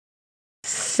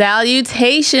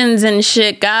Salutations and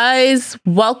shit, guys.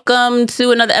 Welcome to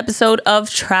another episode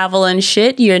of Travel and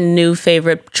Shit, your new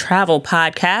favorite travel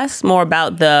podcast. More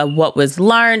about the what was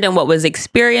learned and what was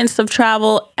experienced of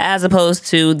travel as opposed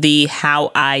to the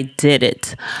how I did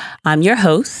it. I'm your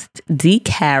host, D.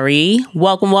 Carey.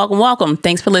 Welcome.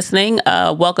 Thanks for listening.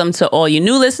 Welcome to all you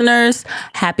new listeners.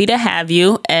 Happy to have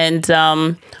you.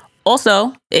 And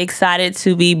also excited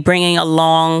to be bringing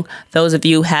along those of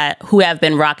you who have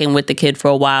been rocking with the kid for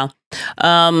a while.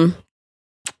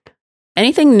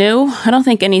 Anything new? I don't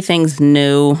think anything's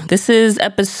new. This is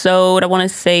episode, I want to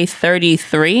say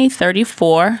 33,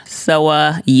 34.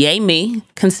 So yay me,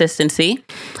 consistency.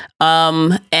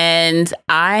 And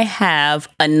I have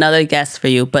another guest for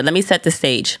you, but let me set the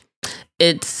stage.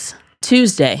 It's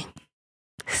Tuesday,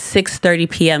 6:30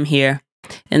 p.m. here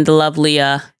in the lovely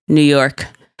New York.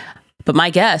 But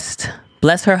my guest,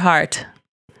 bless her heart,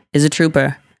 is a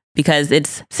trooper because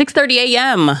it's 6:30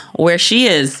 a.m. where she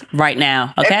is right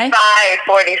now. Okay. It's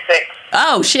 5:46.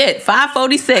 Oh shit,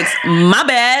 5:46. My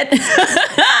bad.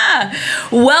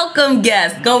 Welcome,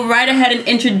 guest. Go right ahead and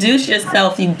introduce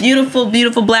yourself, you beautiful,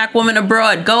 beautiful black woman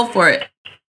abroad. Go for it.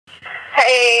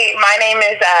 Hey, my name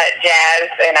is Jazz,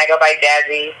 and I go by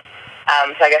Jazzy.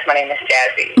 So I guess my name is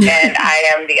Jazzy, and I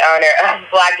am the owner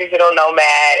of Black Digital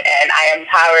Nomad, and I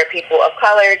empower people of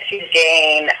color to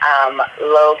gain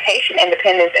location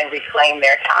independence and reclaim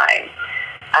their time.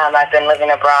 I've been living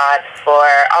abroad for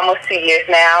almost 2 years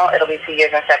now. It'll be 2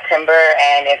 years in September,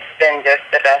 and it's been just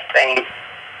the best thing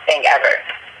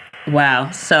ever. Wow.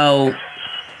 So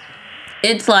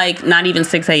it's like not even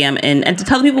 6 a.m. And to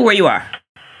tell people where you are.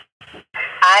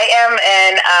 I am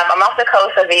I'm off the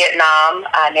coast of Vietnam,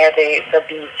 near the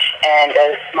beach and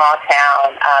a small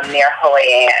town near Hoi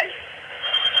An.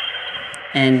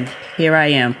 And here I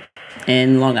am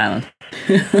in Long Island.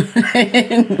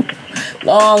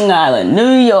 Long Island,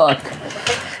 New York.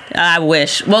 I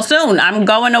wish. Well, soon. I'm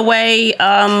going away.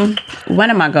 When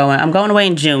am I going? I'm going away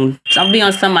in June. I'll be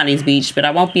on somebody's beach, but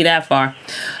I won't be that far.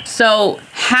 So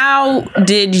how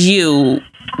did you...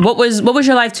 What was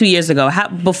your life 2 years ago?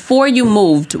 Before you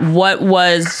moved, what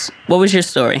was your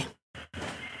story?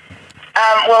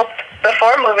 Well,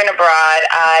 before moving abroad,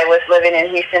 I was living in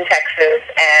Houston, Texas,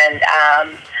 and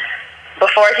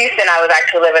before Houston, I was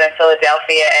actually living in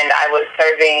Philadelphia, and I was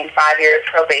serving 5 years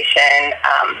probation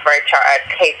for a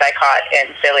case I caught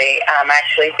in Philly. I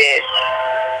actually did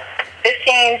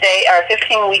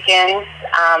 15 weekends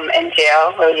in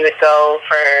jail, where you would go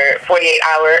for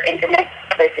 48-hour increments,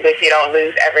 basically, so you don't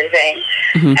lose everything.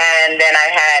 Mm-hmm. And then I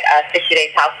had 60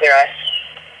 days house arrest,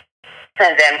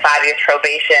 and then 5 years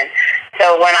probation.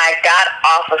 So when I got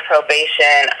off of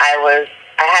probation, I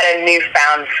had a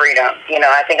newfound freedom. You know,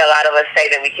 I think a lot of us say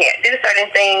that we can't do certain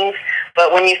things,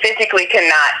 but when you physically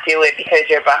cannot do it because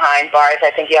you're behind bars,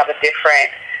 I think you have a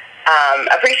different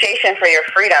appreciation for your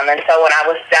freedom. And so when I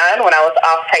was done, when I was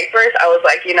off papers, I was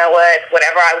like, you know what,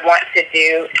 whatever I want to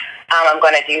do, I'm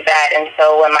going to do that. And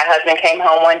so when my husband came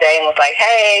home one day and was like,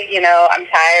 hey, you know, I'm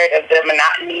tired of the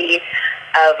monotony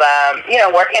of,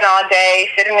 working all day,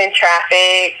 sitting in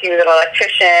traffic. He was an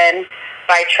electrician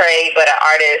by trade, but an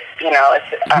artist,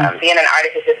 being an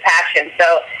artist is his passion.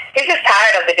 So he's just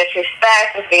tired of the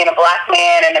disrespect of being a black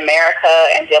man in America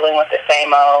and dealing with the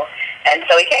same old. And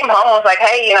so he came home and was like,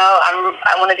 hey,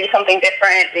 I want to do something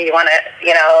different. Do you want to,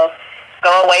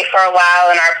 go away for a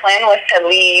while? And our plan was to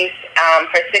leave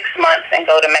for 6 months and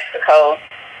go to Mexico,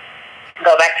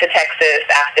 go back to Texas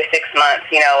after 6 months,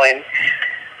 and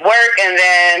work and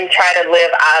then try to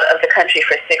live out of the country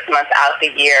for 6 months out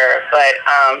the year. But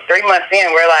 3 months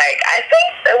in, we're like, I think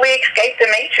that we escaped the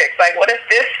matrix. Like, what if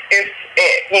this is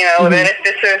it? Mm-hmm. That if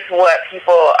this is what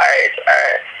people are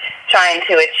trying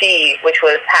to achieve, which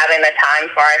was having the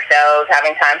time for ourselves,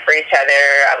 having time for each other.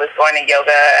 I was going to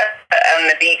yoga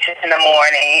on the beach in the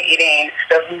morning, eating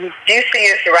the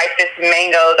juiciest, ripest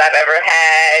mangoes I've ever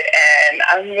had. And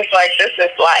I'm just like, this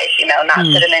is life, not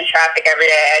sitting in traffic every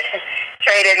day. I just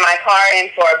traded my car in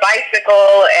for a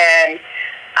bicycle, and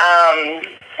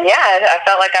I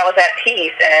felt like I was at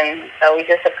peace. And so we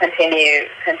just have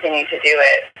continued to do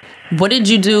it. What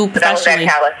did you do professionally? So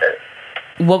that was at Callisis.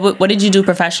 What did you do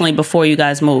professionally before you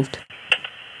guys moved?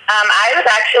 I was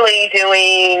actually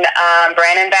doing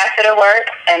brand ambassador work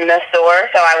in the store.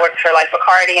 So I worked for like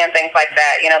Bacardi and things like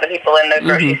that, the people in the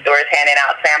grocery stores handing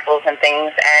out samples and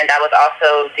things. And I was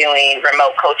also doing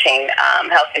remote coaching,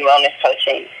 health and wellness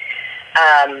coaching.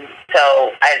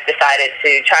 So I decided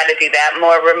to try to do that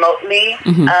more remotely,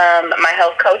 my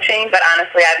health coaching. But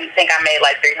honestly, I think I made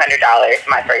like $300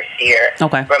 my first year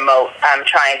remote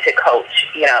trying to coach,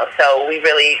 So we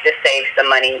really just saved some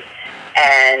money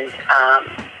and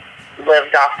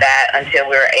lived off that until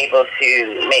we were able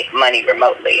to make money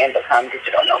remotely and become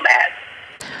digital nomads.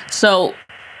 So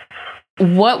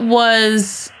what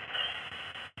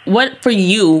for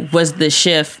you was the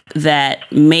shift that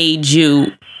made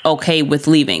you okay with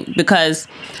leaving? Because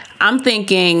I'm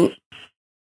thinking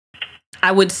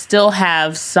I would still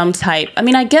have some type. I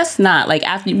mean, I guess not. Like,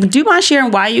 after, do you mind sharing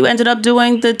why you ended up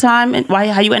doing the time and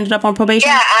how you ended up on probation?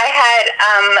 Yeah,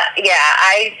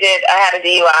 I did. I had a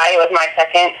DUI. It was my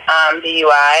second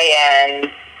DUI,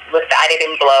 and I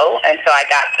didn't blow, and so I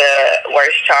got the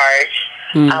worst charge,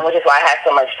 which is why I had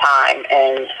so much time,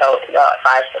 and so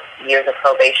 5 years of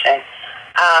probation.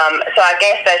 So I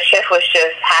guess that shift was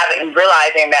just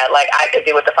realizing that like I could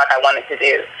do what the fuck I wanted to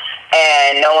do,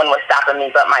 and no one was stopping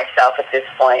me but myself at this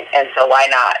point. And so why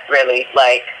not, really?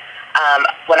 Like,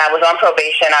 when I was on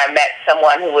probation, I met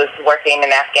someone who was working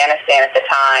in Afghanistan at the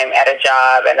time at a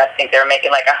job, and I think they were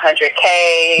making like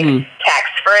 $100K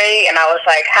tax free, and I was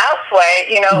like, halfway,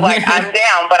 like I'm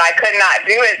down, but I could not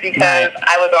do it because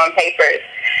I was on papers.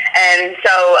 And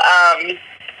so,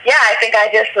 I think I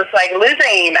just was like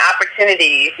losing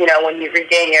opportunities, when you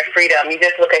regain your freedom, you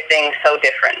just look at things so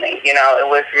differently. It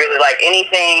was really like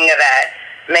anything that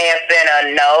may have been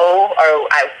a no or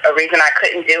a reason I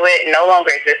couldn't do it no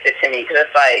longer existed to me, because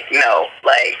it's like, no,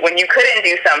 like when you couldn't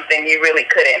do something, you really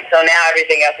couldn't. So now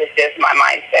everything else is just my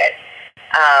mindset.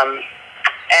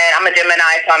 And I'm a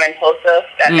Gemini, so I'm impulsive.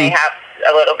 That may have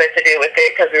a little bit to do with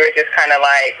it, because we were just kind of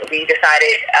like, we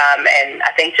decided in, I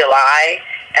think, July,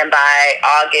 and by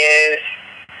August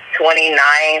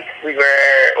 29th,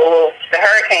 the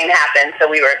hurricane happened, so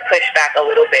we were pushed back a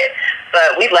little bit.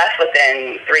 But we left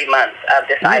within 3 months of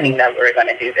deciding that we were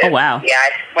going to do this. Oh, wow. Yeah,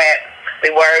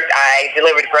 we worked. I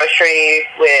delivered groceries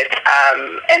with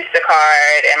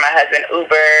Instacart, and my husband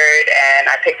Ubered,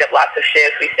 and I picked up lots of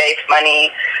shifts. We saved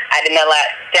money. I didn't let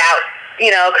doubt,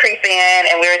 creep in,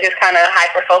 and we were just kind of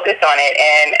hyper-focused on it,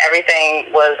 and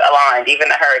everything was aligned, even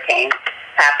the hurricane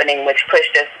happening, which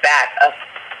pushed us back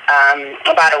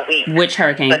about a week. Which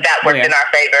hurricane? But that worked in our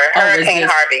favor. Hurricane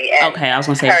Harvey. Okay, I was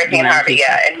going to say Hurricane Harvey,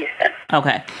 in Houston.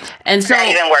 Okay. And so that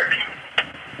even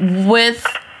works.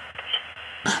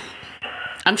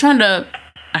 I'm trying to,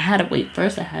 what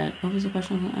was the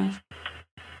question I was going to ask?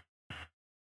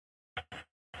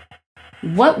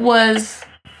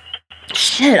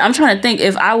 I'm trying to think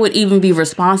if I would even be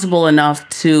responsible enough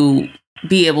to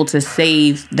be able to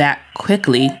save that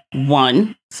quickly,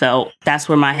 one. So that's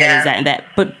where my head is at in that.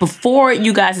 But before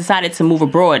you guys decided to move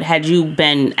abroad, had you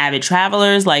been avid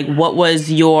travelers? Like, what was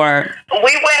your...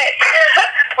 We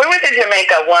went to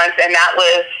Jamaica once, and that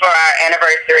was for our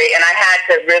anniversary. And I had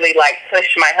to really,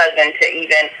 push my husband to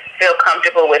even feel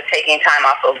comfortable with taking time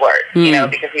off of work,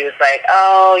 because he was like, if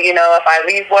I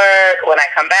leave work, when I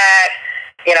come back,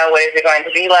 what is it going to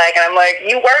be like? And I'm like,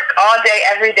 you work all day,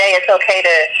 every day. It's okay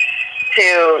to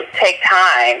take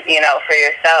time, for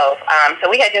yourself. So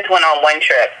we had just went on one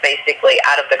trip, basically,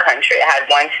 out of the country. I had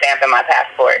one stamp in my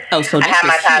passport. Oh, so this I had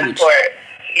my passport,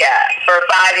 for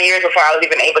 5 years before I was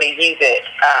even able to use it.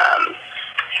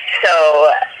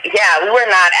 We were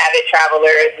not avid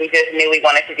travelers. We just knew we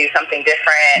wanted to do something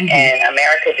different, and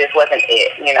America just wasn't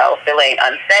it, feeling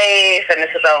unsafe. And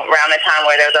this was around the time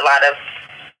where there was a lot of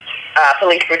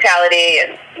police brutality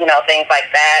and, things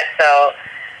like that. So,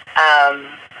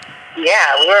 we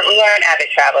weren't avid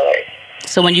travelers.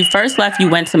 So when you first left, you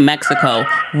went to Mexico.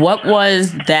 What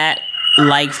was that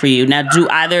like for you? Now, do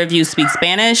either of you speak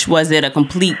Spanish? Was it a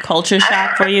complete culture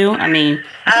shock for you? I mean,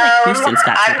 I feel like Houston's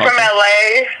got some culture. I'm from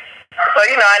LA, so,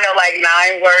 I know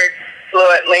 9 words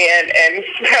fluently in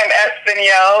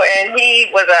Espanol, and he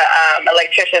was a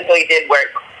electrician, so he did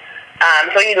work.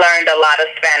 So he learned a lot of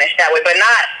Spanish that way, but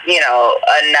not,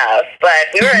 enough.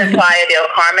 But we were in Playa del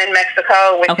Carmen,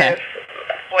 Mexico, which is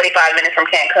 45 minutes from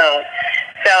Cancun.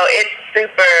 So it's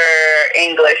super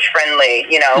English friendly,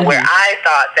 where I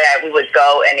thought that we would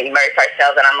go and immerse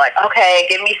ourselves, and I'm like, okay,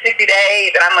 give me 60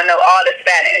 days and I'm going to know all the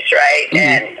Spanish, right?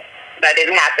 And that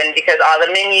didn't happen because all the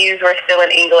menus were still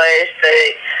in English.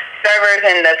 The servers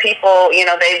and the people,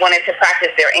 they wanted to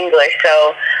practice their English.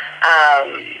 So,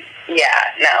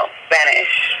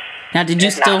 Spanish. Now, did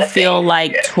you still feel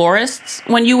like tourists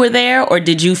when you were there, or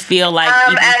did you feel like...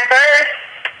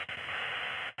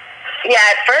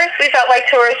 At first we felt like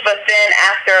tourists, but then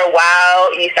after a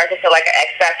while you start to feel like an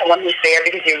expat, someone who's there,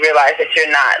 because you realize that you're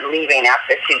not leaving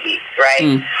after 2 weeks,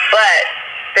 right? But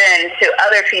then to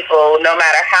other people, no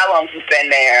matter how long you've been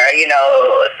there, 7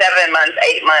 months,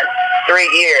 8 months, 3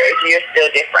 years, you're still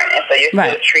different, and so you're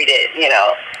still treated,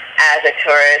 as a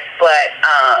tourist. But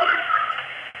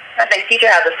I think Teacher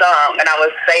has a song, and I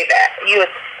would say that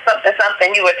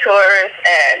something, you a tourist,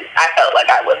 and I felt like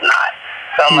I was not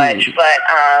so much. But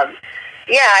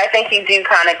yeah, I think you do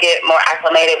kind of get more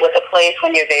acclimated with a place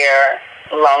when you're there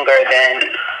longer than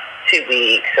 2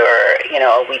 weeks or, you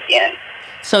know, a weekend.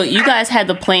 So you guys had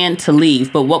the plan to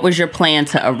leave, but what was your plan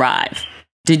to arrive?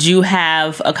 Did you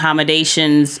have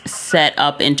accommodations set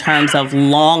up in terms of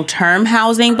long-term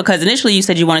housing? Because initially you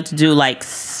said you wanted to do like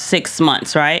 6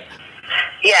 months, right?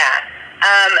 Yeah.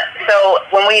 So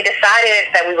when we decided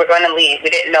that we were going to leave, we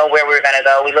didn't know where we were going to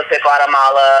go. We looked at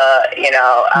Guatemala, you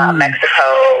know,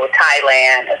 Mexico,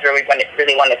 Thailand is where we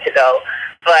really wanted to go.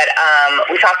 But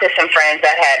we talked to some friends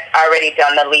that had already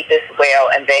done the leap as well,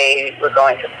 and they were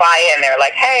going to fly it, and they were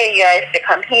like, hey, you guys should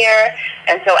come here.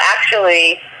 And so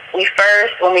actually,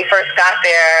 when we first got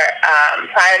there,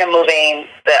 prior to moving,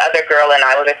 the other girl and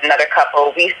I was with another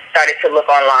couple, we started to look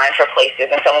online for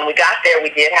places. And so when we got there,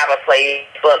 we did have a place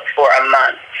booked for a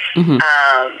month.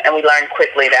 And we learned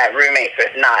quickly that roommates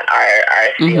was not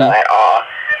our steal at all.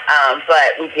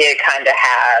 But we did kind of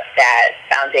have that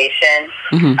foundation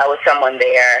with someone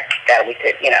there that we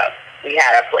could, you know, we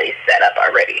had a place set up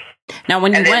already. Now,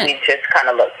 when you went, we just kind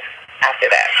of looked after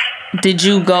that. Did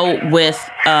you go with,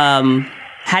 I'm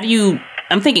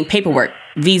thinking paperwork,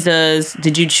 visas.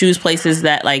 Did you choose places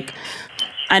that like,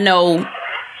 I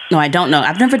don't know.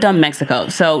 I've never done Mexico.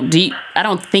 So I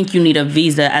don't think you need a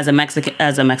visa as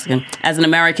an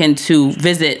American to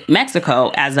visit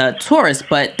Mexico as a tourist,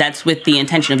 but that's with the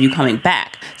intention of you coming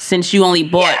back. Since you only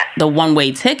bought the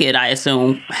one-way ticket, I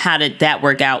assume, how did that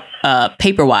work out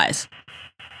paper-wise?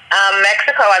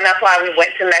 Mexico, and that's why we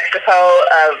went to Mexico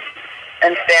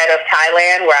instead of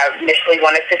Thailand, where I initially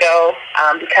wanted to go,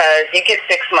 because you get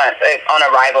 6 months on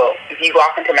arrival. If you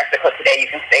walk into Mexico today, you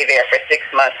can stay there for 6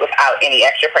 months without any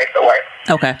extra paperwork.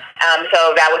 Okay. So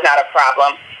that was not a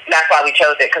problem. That's why we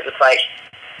chose it, because it's like,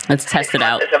 let's test it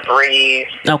out. It's a breeze.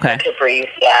 Okay. It's a breeze,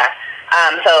 yeah.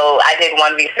 So I did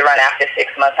one visa run after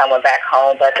 6 months. I went back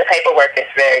home, but the paperwork is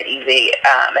very easy,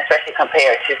 especially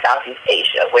compared to Southeast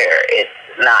Asia, where it's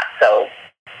not so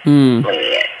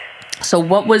lenient. So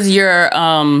what was your,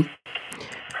 I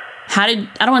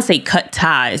don't want to say cut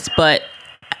ties, but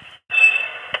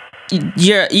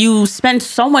you spend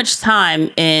so much time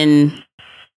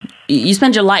you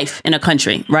spend your life in a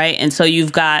country, right? And so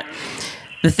you've got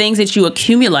the things that you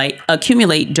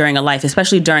accumulate during a life,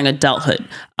 especially during adulthood.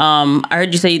 I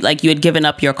heard you say like you had given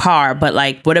up your car, but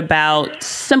like, what about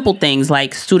simple things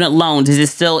like student loans? Is it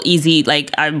still easy? Like,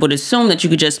 I would assume that you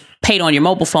could just pay it on your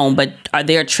mobile phone, but are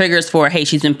there triggers for, hey,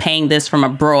 she's been paying this from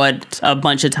abroad a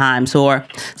bunch of times, or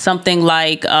something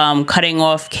like cutting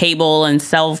off cable and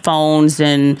cell phones?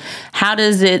 And how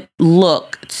does it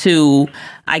look to,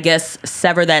 I guess,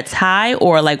 sever that tie?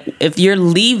 Or like, if you're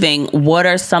leaving, what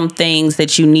are some things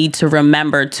that you need to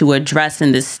remember to address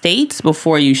in the States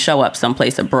before you show up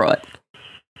someplace abroad?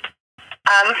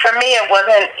 For me, it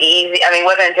wasn't easy. I mean, it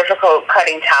wasn't difficult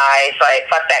cutting ties. Like,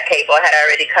 fuck that cable. I had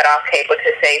already cut off cable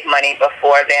to save money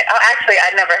before then. Oh, actually,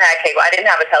 I never had cable. I didn't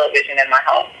have a television in my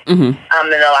home in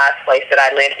the last place that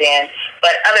I lived in.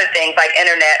 But other things like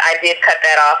internet, I did cut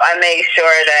that off. I made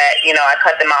sure that, you know, I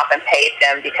cut them off and paid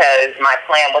them because my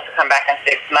plan was to come back in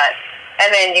 6 months. And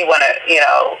then you want to, you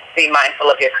know, be mindful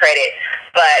of your credit.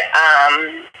 But,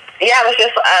 yeah, it was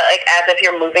just like as if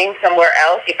you're moving somewhere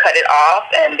else, you cut it off,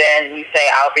 and then you say,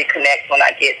 I'll reconnect when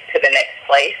I get to the next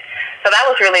place. So that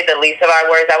was really the least of our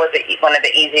worries. That was one of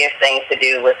the easiest things to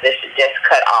do, was just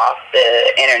cut off the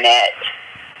internet,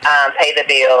 pay the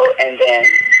bill, and then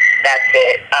that's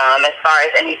it. As far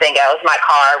as anything else, my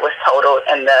car was totaled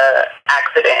in the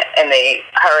accident, in the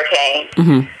hurricane.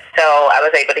 So I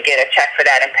was able to get a check for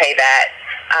that and pay that.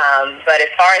 But as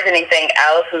far as anything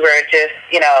else, we were just,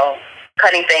 you know,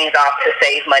 cutting things off to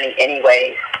save money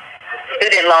anyways.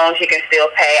 Student loans you can still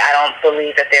pay. I don't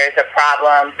believe that there's a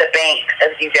problem. The bank,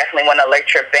 you definitely want to alert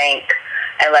your bank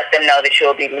and let them know that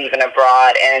you'll be leaving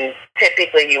abroad. And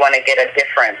typically you want to get a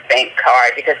different bank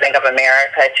card, because Bank of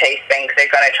America, Chase Bank, they're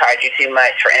going to charge you too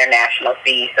much for international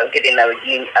fees. So getting a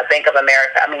Bank of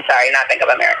America, not Bank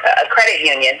of America, a credit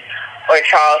union or a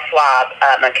Charles Schwab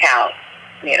account,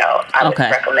 you know, I would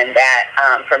recommend that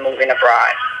for moving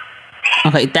abroad.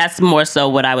 Okay, that's more so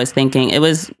what I was thinking. It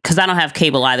was because I don't have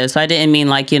cable either, so I didn't mean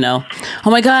like, you know, oh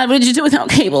my God, what did you do without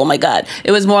cable? Oh my God. It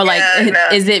was more like,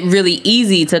 is it really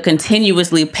easy to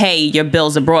continuously pay your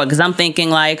bills abroad? Because I'm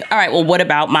thinking like, all right, well, what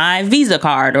about my Visa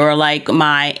card or like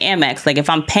my Amex? Like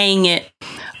if I'm paying it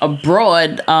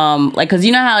abroad, like, because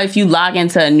you know how if you log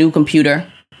into a new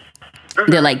computer,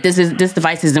 They're like, this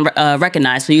device isn't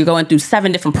recognized. So you're going through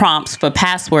 7 different prompts for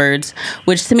passwords,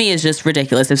 which to me is just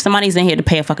ridiculous. If somebody's in here to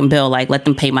pay a fucking bill, like, let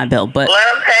them pay my bill. But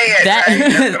let them pay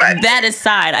it. That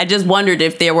aside, I just wondered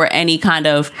if there were any kind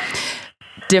of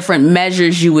different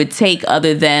measures you would take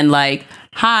other than like,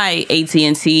 hi,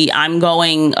 AT&T, I'm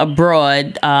going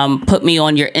abroad. Put me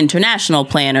on your international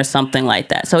plan or something like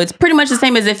that. So it's pretty much the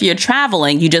same as if you're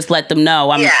traveling. You just let them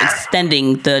know I'm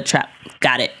extending the trap.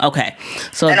 Got it. Okay.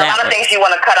 So and a lot of things you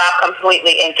want to cut off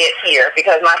completely and get here,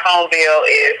 because my phone bill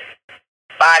is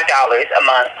 $5 a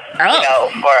month,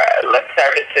 for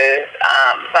services.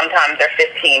 Sometimes they're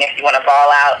 $15 if you want to ball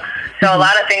out. So a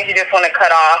lot of things you just want to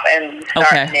cut off and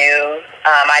start new.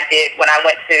 I did when I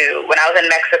was in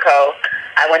Mexico.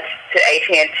 I went to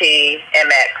AT&T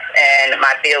MX, and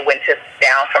my bill went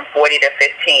down from 40 to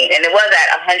 15, and it was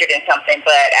at 100 and something.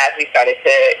 But as we started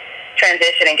to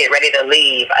transition and get ready to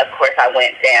leave, of course I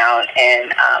went down,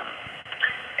 and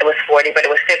it was 40, but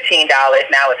it was $15.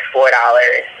 Now it's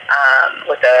 $4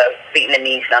 with a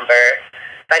Vietnamese number.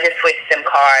 So I just switched SIM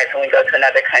cards when we go to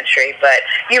another country. But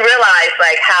you realize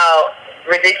like how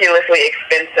ridiculously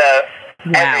expensive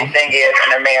everything is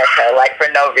in America, like for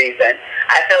no reason.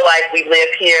 I feel like we live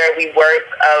here, we work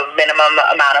a minimum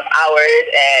amount of hours,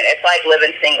 and it's like living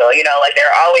single, like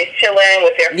they're always chilling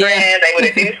with their friends, able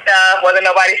to do stuff, wasn't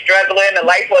nobody struggling, the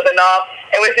lights wasn't off.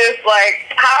 It was just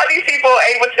like, how are these people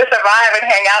able to survive and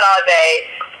hang out all day?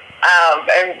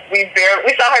 And we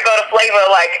saw her go to Flavor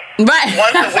like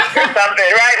once a week or something,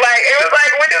 right? Like it was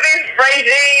like, when do these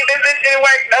Regine, this didn't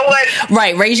work? No one.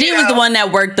 Right, Regine was the one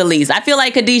that worked the least. I feel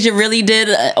like Khadijah really did.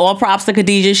 All props to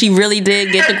Khadijah. She really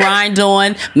did get the grind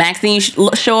on. Maxine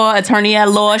Shaw, attorney at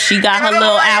law, she got her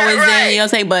little hours in. You know what I'm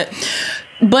saying?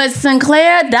 But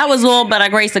Sinclair, that was all by the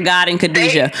grace of God and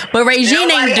Khadijah. But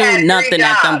Regine ain't do nothing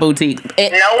at them boutiques.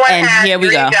 No one and had here we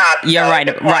go. Jobs, You're right.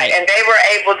 And they were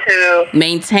able to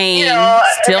maintain,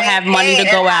 still have money to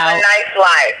go out. A nice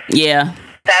life. Yeah.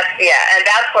 And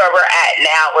that's where we're at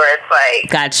now, where it's like,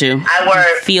 got you. I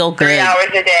work feel good 3 hours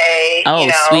a day. Oh,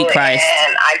 sweet Christ!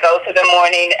 And I go to the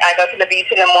beach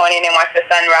in the morning and watch the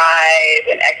sunrise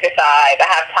and exercise. I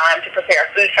have time to prepare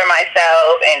food for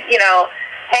myself and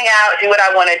hang out, do what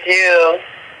I want to do.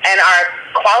 And our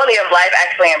quality of life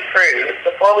actually improved.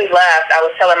 Before we left, I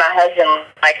was telling my husband,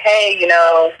 like, hey,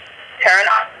 turn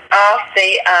off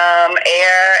the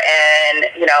air and,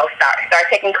 start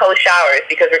taking cold showers,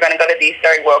 because we're going to go to these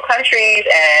third world countries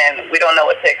and we don't know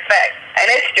what to expect. And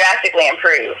it's drastically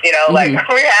improved, like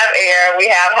we have air,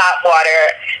 we have hot water,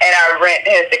 and our rent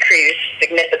has decreased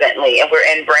significantly. And we're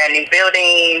in brand new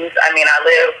buildings. I mean, I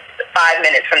live 5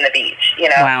 minutes from the beach,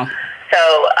 Wow. So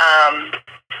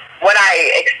what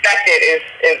I expected is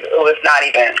it was not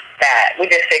even that. We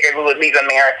just figured we would leave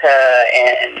America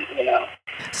and,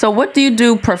 So what do you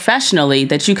do professionally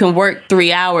that you can work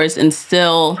 3 hours and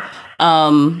still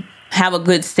have a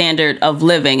good standard of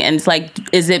living? And it's like,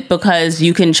 is it because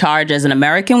you can charge as an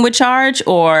American would charge,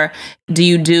 or do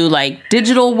you do like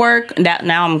digital work?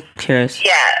 Now I'm curious.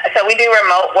 Yeah, so we do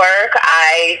remote work.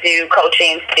 I do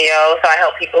coaching still, so I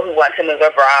help people who want to move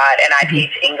abroad, and I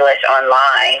teach English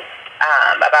online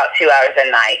about 2 hours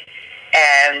a night,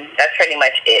 and that's pretty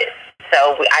much it.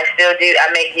 So I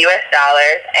make U.S.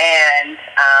 dollars and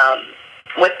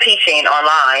with teaching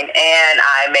online, and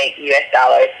I make U.S.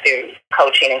 dollars through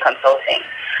coaching and consulting.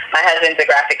 My husband's a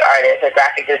graphic artist, a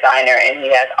graphic designer, and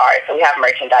he has art, so we have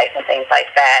merchandise and things like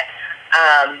that.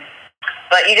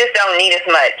 But you just don't need as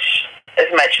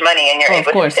much money, and you're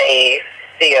able to save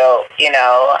still,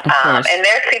 and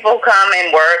there's people who come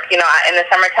and work, in the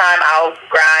summertime I'll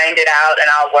grind it out and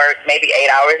I'll work maybe 8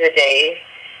 hours a day.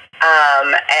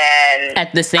 And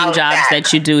at the same jobs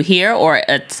that you do here, or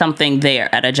at something there,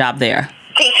 at a job there?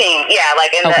 Teaching, yeah,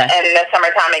 like in the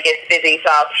summertime it gets busy, so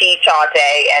I'll teach all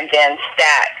day and then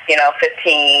stack,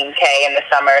 $15K in the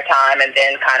summertime, and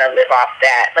then kind of live off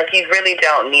that. Like, you really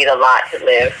don't need a lot to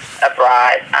live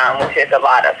abroad, which is a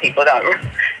lot of people don't.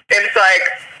 It's like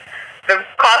the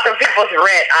cost of people's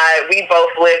rent. We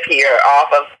both live here off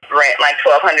of rent, like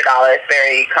 $1,200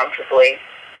 very comfortably.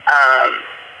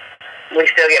 We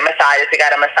still get massages. We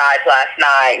got a massage last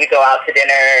night. We go out to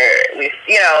dinner.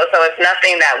 So it's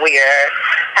nothing that we are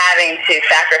having to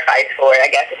sacrifice for, I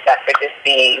guess, except for just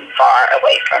being far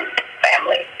away from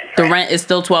family. The rent is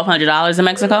still $1,200 in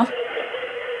Mexico?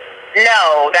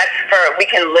 No, we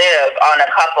can live on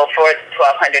a couple for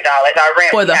 $1,200. Our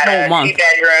rent for the whole month.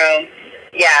 3-bedroom,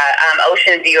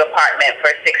 Ocean View apartment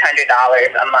for $600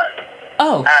 a month.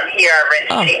 Oh. Here our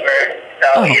rent's cheaper. So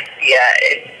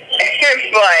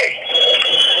it's like.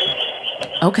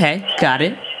 Okay, got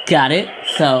it.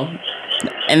 So,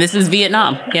 and this is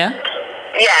Vietnam, yeah?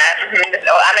 Yeah,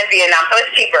 so I'm in Vietnam, so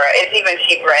it's cheaper. It's even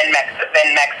cheaper in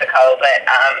Mexico. But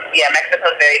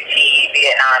Mexico's very cheap.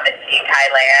 Vietnam is cheap.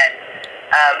 Thailand,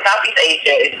 Southeast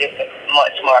Asia is just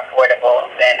much more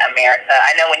affordable than America.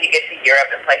 I know when you get to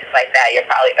Europe and places like that, you're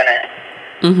probably gonna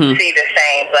see the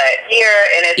same. But here,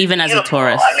 and it's even as a beautiful.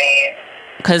 tourist, I mean,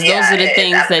 because those are the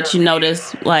things that you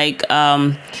notice, like.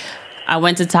 I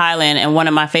went to Thailand, and one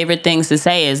of my favorite things to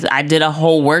say is I did a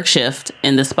whole work shift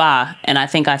in the spa, and I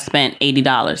think I spent $80.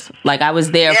 Like, I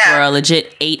was there for a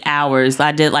legit 8 hours.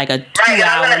 I did like a 2 hour. Right,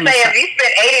 I was going to say, if you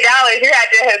spent $80, you had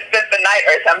to have spent the night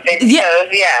or something. Because,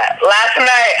 last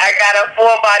night I got a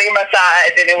full body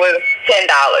massage, and it was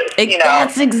 $10,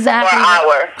 That's exactly for an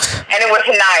hour. And it was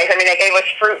nice. I mean, they gave us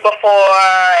fruit before,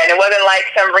 and it wasn't like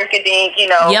some rinky-dink,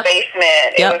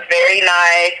 basement. It was very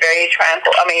nice, very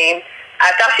tranquil. I mean, I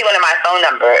thought she wanted my phone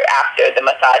number after the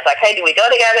massage. Like, hey, do we go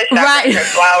together? She got her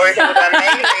flowers. It was an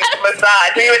amazing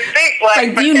massage. We would speak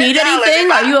like do you need anything?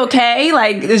 Are you okay?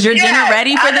 Like, is your dinner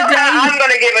ready for the day? I'm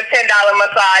going to give a $10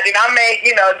 massage, and I may,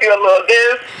 do a little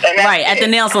this. And that's at the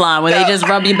nail salon where they just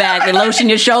rub you back and lotion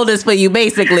your shoulders for you,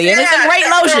 basically. And it's a great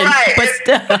lotion, but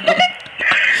still.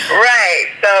 Right.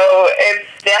 So it's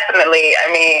definitely,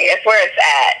 it's where it's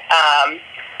at.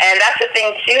 And that's the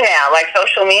thing, too, now, like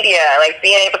social media, like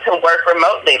being able to work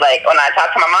remotely. Like, when I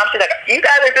talk to my mom, she's like, you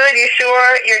guys are good? You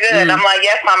sure you're good? I'm like,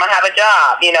 yes, Mom, I have a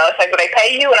job. It's like, do they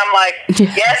pay you? And I'm like,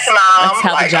 yes, Mom. That's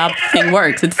how the job thing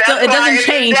works. It doesn't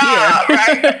change here.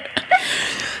 Right?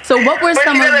 So what were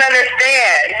some she doesn't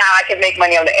understand how I can make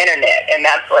money on the internet, and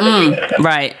that's what it is.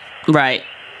 Right.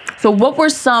 So what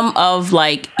were some of,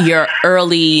 like, your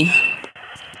early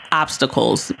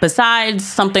obstacles besides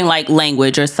something like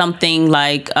language or something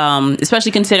like, especially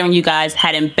considering you guys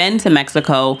hadn't been to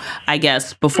Mexico, I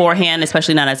guess, beforehand,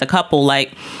 especially not as a couple?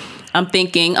 Like, I'm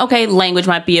thinking, okay, language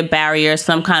might be a barrier.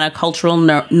 Some kind of cultural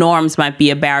norms might be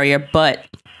a barrier. But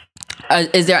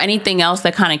is there anything else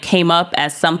that kind of came up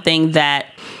as something that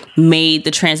made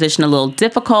the transition a little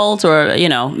difficult or,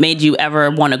 made you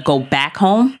ever want to go back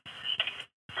home?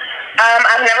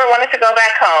 I've never wanted to go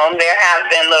back home. There have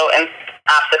been little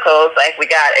obstacles, like we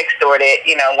got extorted,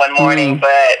 one morning,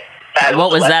 but what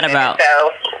was that about?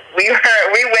 So we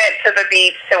went to the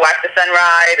beach to watch the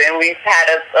sunrise, and we had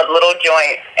a little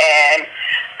joint, and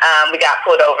we got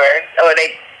pulled over, or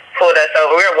they pulled us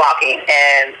over. We were walking,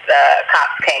 and the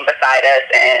cops came beside us,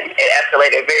 and it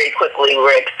escalated very quickly. We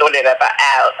were extorted out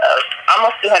of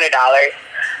almost $200.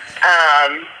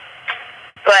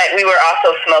 But we were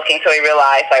also smoking, so we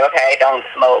realized, like, okay, don't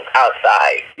smoke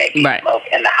outside. Maybe smoke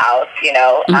in the house,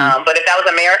 But if that was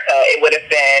America, it would have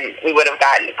been, we would have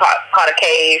gotten caught a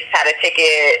case, had a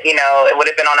ticket, it would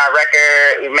have been on our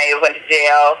record. We may have went to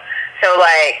jail. So,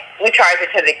 like, we charged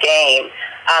it to the game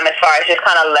as far as just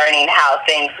kind of learning how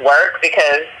things work,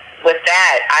 because with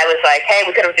that, I was like, hey,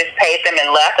 we could have just paid them and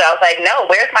left. I was like, no,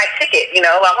 where's my ticket? I'm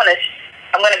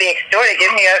going to be extorted. Give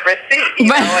me a receipt.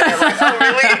 And they're like, oh,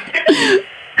 really?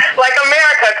 Like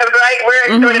America, because we're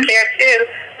extorted there too.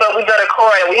 But we go to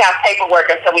court and we have paperwork,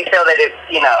 and so we feel that it's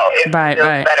it feels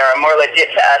better or more legit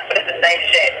to us. But it's the same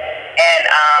shit. And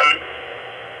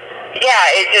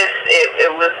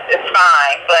it's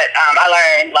fine. But I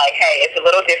learned, like, hey, it's a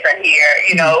little different here.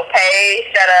 Pay,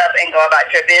 shut up, and go about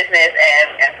your business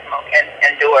and smoke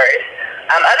indoors.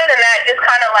 Other than that, just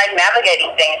kind of like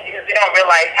navigating things, because we don't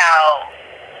realize how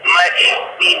much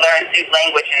we learn through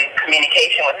language and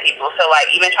communication with people. So, like,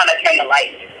 even trying to pay our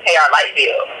light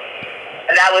bill,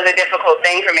 that was a difficult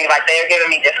thing for me. Like, they're giving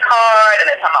me this card, and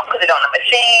they're talking about put it on the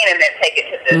machine, and then take it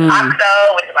to the OXXO,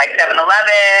 which is like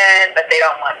 7-Eleven, but they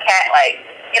don't want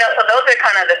so those are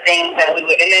kind of the things that we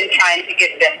would, and then trying to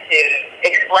get them to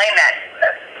explain that to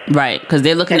us. Right, because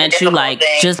they're looking at you like,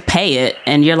 just pay it,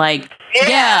 and you're like,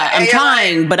 yeah, I'm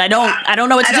trying, but I don't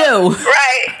know what to do.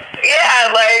 Right. Yeah,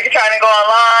 like trying to go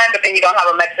online, but then you don't have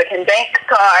a Mexican bank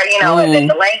card, and then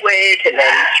the language, and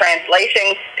then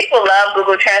translation. People love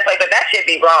Google Translate, but that should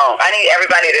be wrong. I need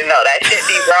everybody to know that should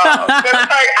be wrong.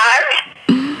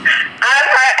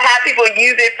 I've had people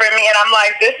use it for me, and I'm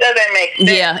like, this doesn't make sense.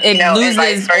 Yeah, it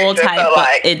loses all type,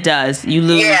 but it does. You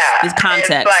lose this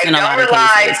context in a lot of cases. Don't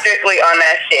rely strictly on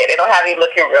that shit. It'll have you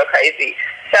looking real crazy.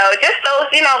 So just those,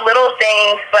 little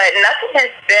things, but nothing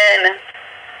has been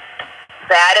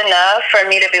bad enough for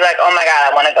me to be like, oh my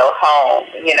God, I want to go home,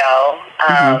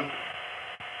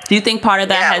 Do you think part of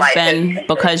that has been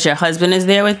because your husband is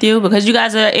there with you? Because you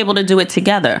guys are able to do it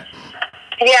together?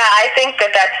 Yeah, I think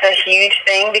that's a huge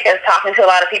thing, because talking to a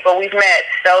lot of people, we've met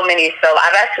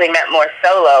I've actually met more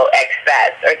solo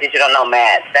expats or digital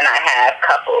nomads than I have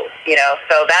couples,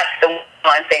 So that's the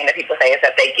one thing that people say is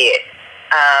that they get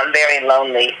very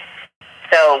lonely.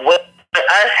 So with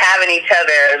us having each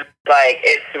other, like,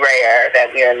 it's rare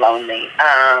that we're lonely.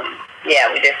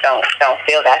 Yeah, we just don't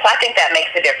feel that. So I think that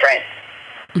makes a difference.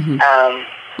 Mm-hmm.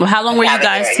 Well, how long were you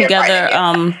guys together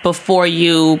before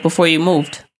you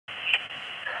moved?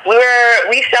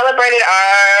 We celebrated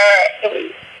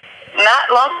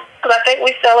not long, because I think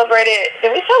we celebrated.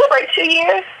 Did we celebrate 2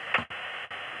 years?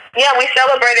 Yeah, we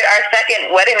celebrated our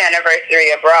second wedding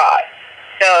anniversary abroad.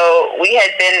 So we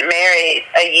had been married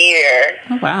a year.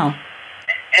 Oh, wow.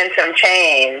 And some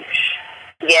change.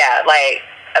 Yeah, like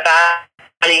about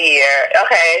a year.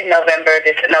 Okay, November.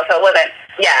 So it wasn't.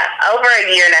 Yeah, over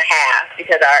a year and a half,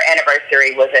 because our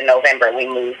anniversary was in November. We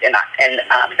moved in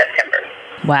September.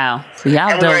 Wow. So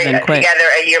y'all dove in quick. Together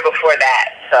a year before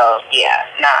that. So yeah,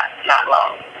 not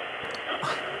long.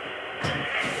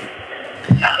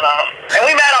 Not long. And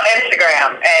we met on Instagram,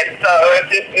 and so it's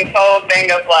just this whole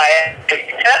thing of like,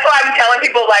 that's why I'm telling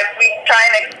people, like, we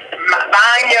trying to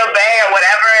find your band,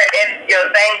 whatever in your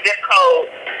same zip code,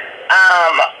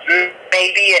 may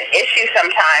be an issue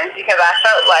sometimes, because I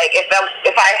felt like if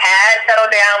I had settled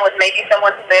down with maybe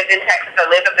someone who lived in Texas or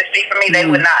lived up the street from me, they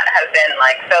would not have been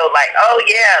like, so like, oh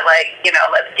yeah, like,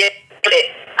 let's get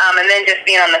it. And then just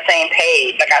being on the same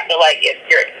page. Like, I feel like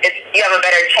you have a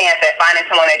better chance at finding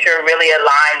someone that you're really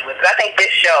aligned with. Because I think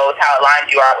this shows how aligned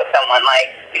you are with someone.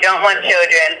 Like, we don't want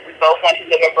children. We both want to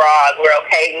live abroad. We're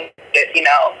okay with,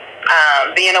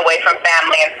 being away from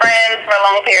family and friends for a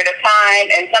long period of time.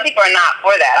 And some people are not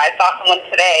for that. I saw someone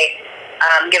today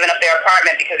giving up their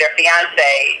apartment because their fiance,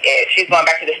 she's going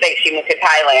back to the States. She moved to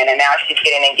Thailand, and now she's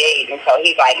getting engaged. And so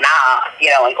he's like, nah,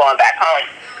 and going back home.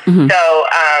 Mm-hmm. So,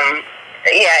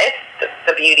 yeah, it's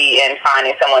the beauty in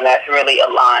finding someone that's really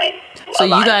aligned. So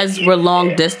you guys were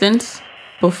long distance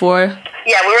before?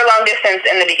 Yeah, we were long distance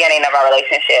in the beginning of our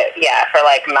relationship. Yeah, for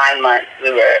like 9 months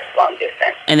we were long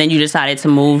distance. And then you decided to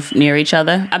move near each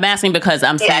other? I'm asking because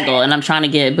I'm single and I'm trying to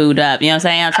get booed up. You know what I'm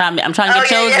saying? I'm trying to get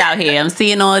shows out here. I'm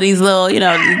seeing all these little,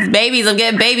 babies. I'm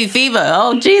getting baby fever.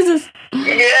 Oh, Jesus. Yeah,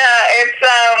 it's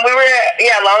we were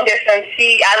long distance.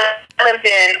 I lived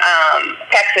in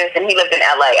Texas and he lived in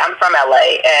LA. I'm from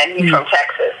LA and he's from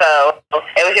Texas, so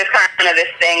it was just kind of this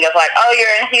thing of like, oh,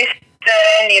 you're in Houston,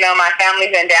 my family's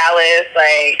in Dallas.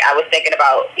 Like, I was thinking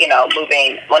about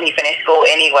moving when he finished school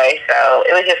anyway, so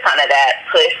it was just kind of that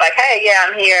push, like, hey, yeah,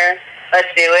 I'm here. Let's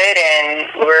do it.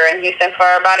 And we were in Houston for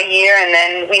about a year, and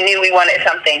then we knew we wanted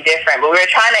something different. But we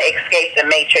were trying to escape the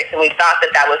matrix, and we thought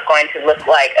that was going to look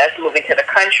like us moving to the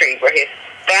country where his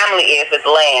family is with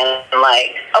land.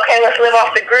 Like, okay, let's live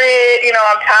off the grid.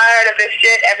 I'm tired of this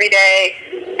shit every day.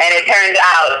 And it turns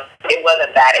out it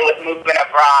wasn't that. It was moving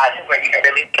abroad to where you can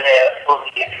really live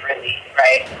fully and freely,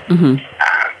 right? Mm-hmm.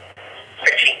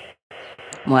 For cheap.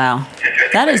 Wow.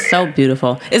 That is so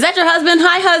beautiful. Is that your husband?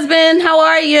 Hi, husband. How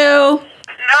are you?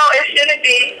 No, it shouldn't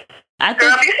be.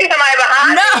 Girl, if you see somebody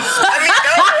behind me,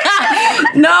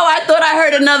 No, I thought I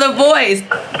heard another voice.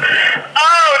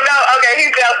 Oh, no. Okay,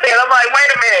 he's downstairs. I'm like, wait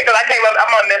a minute. Because I came up,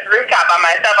 I'm on this rooftop by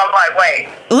myself. I'm like,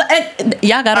 wait.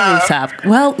 Y'all got a rooftop.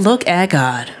 Well, look at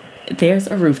God. There's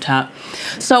a rooftop.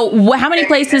 So how many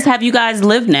places have you guys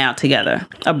lived now together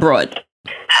abroad?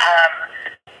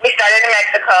 We started in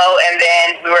Mexico, and then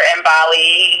we were in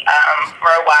Bali for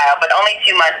a while, but only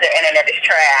 2 months. The internet is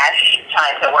trash.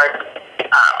 Trying to work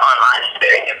online is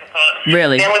very difficult.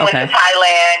 Really? Then we went to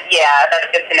Thailand. Yeah, that's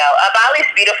good to know. Bali's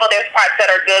beautiful. There's parts that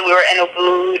are good. We were in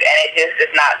Ubud, and it just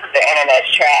is not, the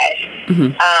internet's trash.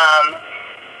 Mm-hmm.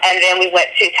 And then we went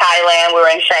to Thailand. We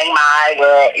were in Chiang Mai.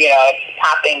 It's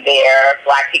popping there.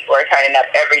 Black people are turning up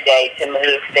every day to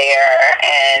move there.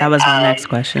 And that was my next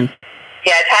question.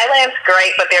 Yeah, Thailand's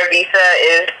great, but their visa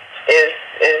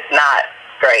is not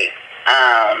great.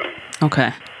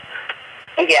 Okay.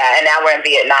 Yeah, and now we're in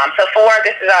Vietnam. So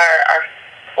this is our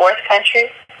fourth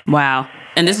country. Wow.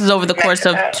 And this is over the course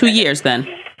of 2 years then?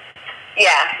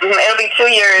 Yeah, it'll be 2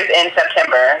 years in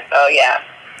September, so yeah.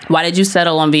 Why did you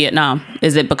settle on Vietnam?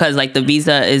 Is it because the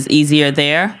visa is easier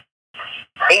there?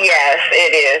 Yes,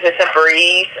 it is. It's a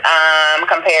breeze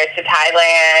compared to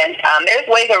Thailand. There's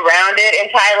ways around it in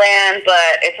Thailand,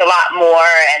 but it's a lot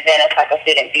more. And then it's like a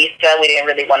student visa. We didn't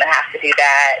really want to have to do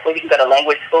that. We can go to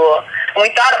language school. And we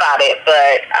thought about it,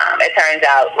 but it turns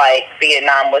out like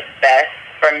Vietnam was best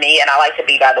for me, and I like to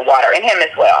be by the water, and him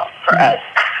as well, for us.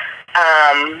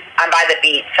 I'm by the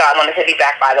beach, so I wanted to be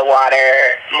back by the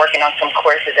water. I'm working on some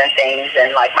courses and things,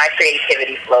 and like my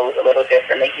creativity flows a little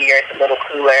differently here. It's a little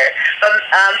cooler. But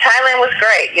Thailand was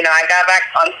great. I got back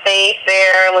on stage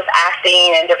there, was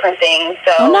acting and different things.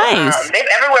 So nice.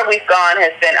 Everywhere we've gone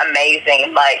has been amazing.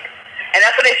 And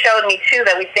that's what it showed me too,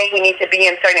 that we think we need to be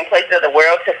in certain places of the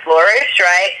world to flourish,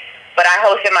 right? But I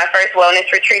hosted my first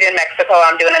wellness retreat in Mexico.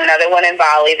 I'm doing another one in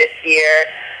Bali this year.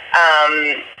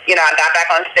 I got back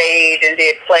on stage and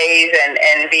did plays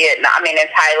in Vietnam. I mean, in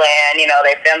Thailand.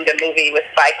 They filmed a movie with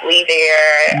Spike Lee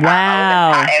there.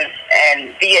 Wow.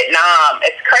 And Vietnam.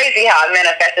 It's crazy how I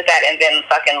manifested that and then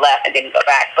fucking left and didn't go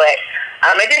back. But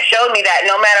it just showed me that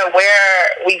no matter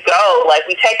where we go, like,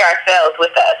 we take ourselves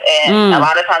with us. And a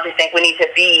lot of times we think we need to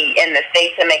be in the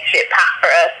States to make shit pop for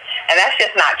us. And that's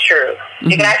just not true. Mm-hmm.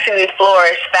 You can actually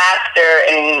flourish faster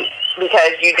and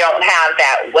because you don't have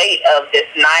that weight of this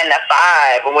 9 to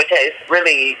 5, which is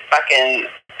really fucking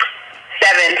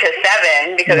 7 to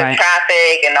 7 because of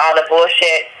traffic and all the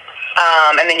bullshit.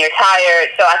 And then you're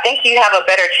tired. So I think you have a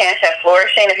better chance at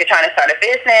flourishing if you're trying to start a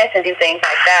business and do things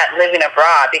like that living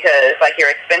abroad, because like your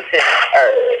expenses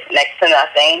are next to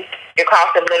nothing. Your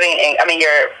cost of living,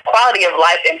 your quality of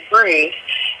life improves,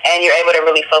 and you're able to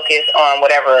really focus on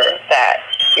whatever that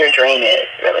your dream is,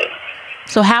 really.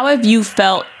 So how have you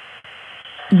felt,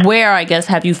 where, I guess,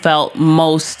 have you felt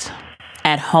most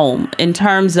at home in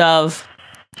terms of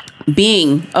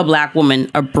being a Black woman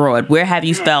abroad? Where have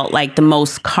you felt like the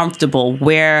most comfortable?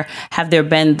 Where have there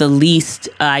been the least,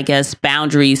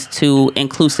 boundaries to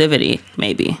inclusivity,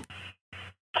 maybe?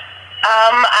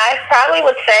 I probably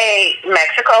would say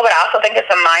Mexico, but I also think it's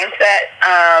a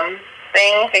mindset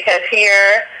thing, because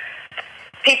here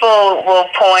people will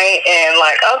point and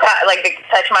like, oh God, like they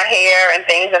touch my hair and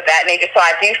things of that nature. So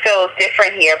I do feel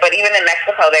different here. But even in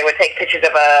Mexico, they would take pictures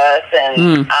of us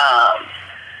and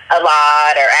a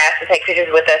lot, or ask to take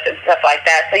pictures with us and stuff like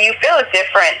that. So you feel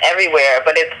different everywhere,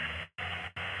 but it's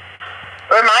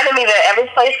reminded me that every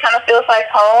place kind of feels like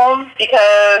home,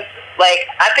 because like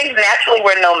I think naturally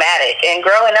we're nomadic, and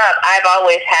growing up I've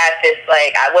always had this,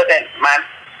 like, my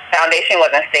foundation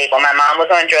wasn't stable. My mom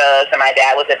was on drugs and my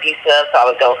dad was abusive, so I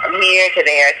would go from here to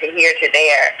there to here to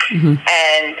there. Mm-hmm.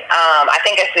 And I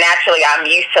think it's naturally I'm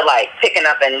used to like picking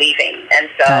up and leaving, and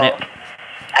so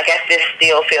I guess this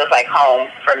still feels like home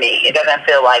for me. It doesn't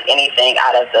feel like anything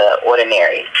out of the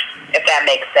ordinary, if that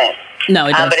makes sense. No,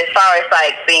 it doesn't. But as far as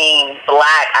like being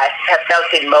Black, I have felt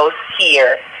it most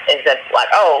here is that like,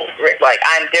 oh, like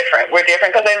I'm different. We're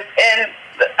different because in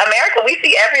America we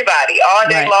see everybody all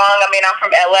day long. I mean, I'm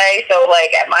from LA, so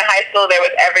like at my high school there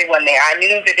was everyone there. I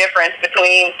knew the difference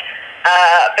between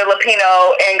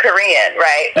Filipino and Korean,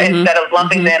 right? Mm-hmm. Instead of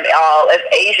lumping them all as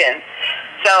Asians.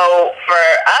 So for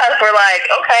us, we're like,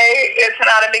 okay, it's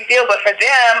not a big deal. But for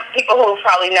them, people who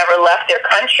probably never left their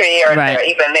country or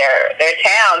even their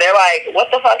town, they're like, what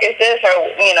the fuck is this?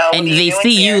 Or, and they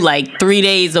see you like 3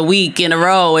 days a week in a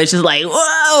row. It's just like,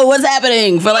 whoa, what's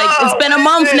happening? For like, it's been a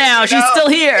month now. She's still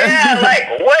here. Yeah,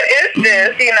 like, what is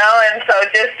this? And so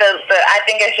just I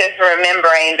think it's just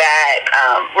remembering that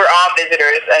we're all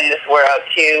visitors in this world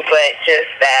too, but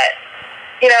just that,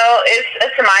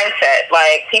 it's a mindset.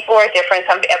 Like, people are different.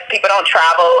 Some people don't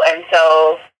travel, and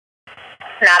so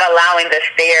not allowing the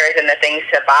stares and the things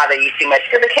to bother you too much,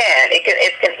 because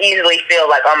it can easily feel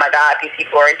like, oh my God, these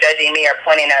people are judging me or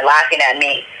pointing or laughing at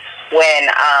me when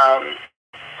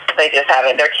they just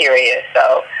haven't. They're curious.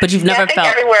 So, but you've never felt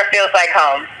everywhere feels like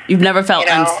home. You've never felt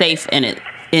unsafe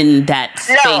in that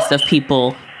space of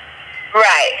people.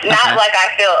 Right. Not like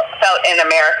I felt in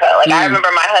America. Like, I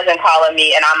remember my husband calling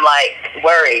me, and I'm, like,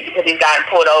 worried because he's gotten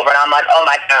pulled over, and I'm like, oh,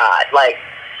 my God. Like,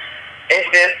 is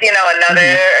this,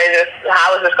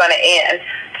 how is this going to end?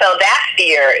 So that's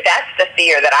the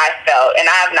fear that I felt,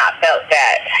 and I have not felt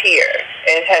that here.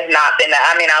 It has not been that.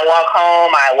 I mean, I walk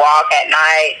home, I walk at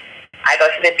night, I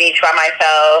go to the beach by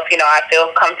myself. I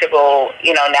feel comfortable,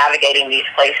 navigating these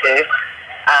places.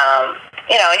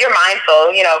 You're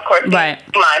mindful, of course,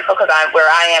 be mindful, because where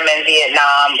I am in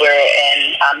Vietnam, we're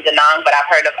in Da Nang, but I've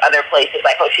heard of other places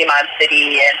like Ho Chi Minh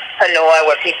City and Hanoi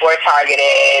where people are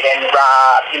targeted and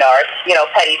robbed, or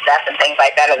petty theft and things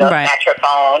like that, or they'll snatch your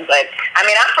phone. But, I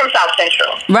mean, I'm from South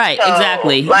Central. Right, so,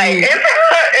 exactly. Like,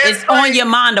 it's on your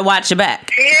mind to watch your back.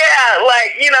 Yeah,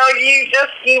 like, you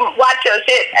watch your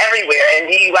shit everywhere, and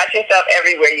you watch yourself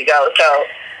everywhere you go. So,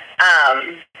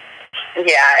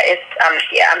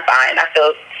 I'm fine. I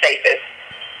feel safest.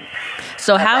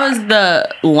 So how has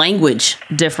the language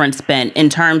difference been in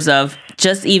terms of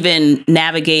just even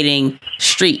navigating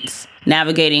streets,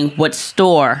 navigating what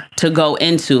store to go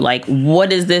into? Like,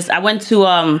 what is this? I went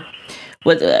to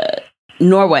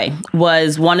Norway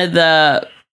was one of the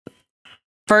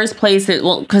first places,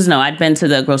 I'd been to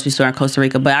the grocery store in Costa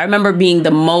Rica, but I remember being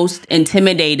the most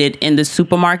intimidated in the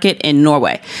supermarket in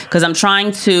Norway because I'm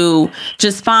trying to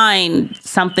just find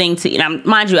something to eat.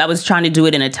 Mind you, I was trying to do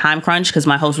it in a time crunch because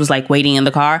my host was like waiting in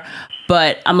the car,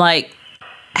 but I'm like,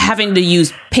 having to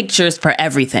use pictures for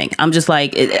everything. I'm just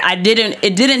like, it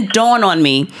didn't dawn on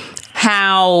me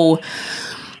how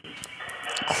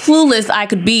clueless I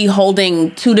could be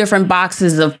holding 2 different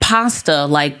boxes of pasta,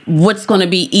 like what's going to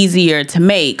be easier to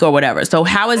make or whatever. So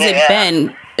how has it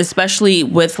been, especially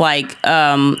with like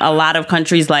a lot of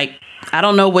countries, like I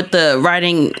don't know what the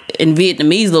writing in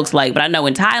Vietnamese looks like, but I know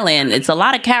in Thailand it's a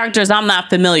lot of characters I'm not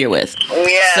familiar with.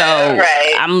 Yeah, so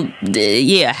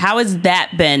right. How has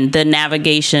that been, the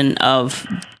navigation of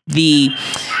the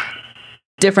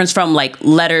difference from like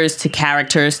letters to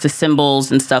characters to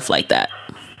symbols and stuff like that?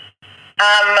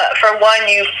 For one,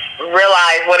 you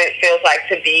realize what it feels like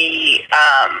to be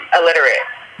illiterate.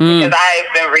 Because I've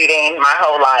been reading my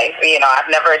whole life. You know, I've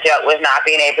never dealt with not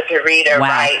being able to read or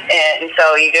write. And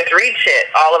so you just read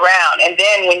shit all around. And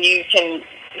then when you can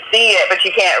see it, but you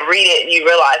can't read it, you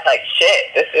realize, like,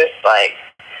 shit, this is, like,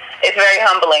 it's very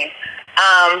humbling.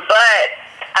 But,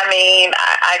 I mean,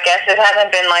 I guess it hasn't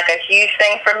been, like, a huge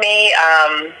thing for me.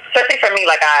 Especially for me,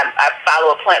 like, I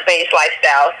follow a plant-based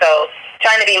lifestyle. So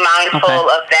trying to be mindful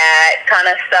of that kind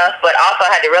of stuff, but also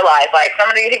I had to realize, like, some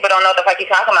of these people don't know what the fuck you're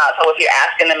talking about. So if you're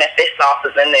asking them if fish sauce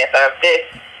is in this or if this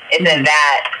is in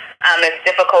that, it's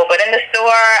difficult. But in the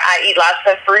store, I eat lots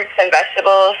of fruits and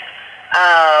vegetables.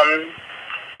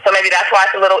 So maybe that's why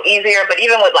it's a little easier. But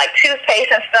even with, like, toothpaste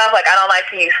and stuff, like, I don't like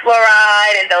to use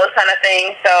fluoride and those kind of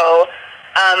things. So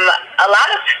a lot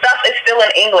of stuff is still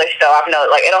in English, though. I've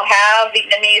noticed, like, it'll have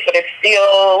Vietnamese, but it's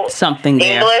still something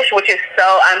there. English, which is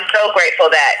I'm so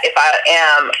grateful that if I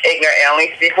am ignorant and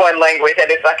only speak one language, that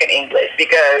it's fucking English,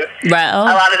 because a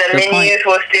lot of the menus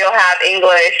will still have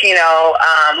English. You know,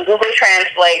 Google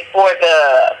Translate for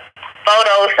the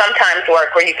photos sometimes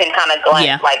work, where you can kind of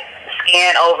glance, like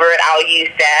scan over it. I'll use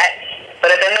that. But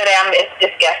at the end of the day, it's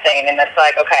just guessing, and it's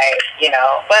like, okay, you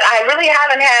know. But I really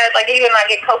haven't had, like, even I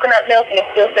get coconut milk, and it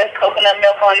still says coconut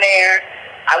milk on there.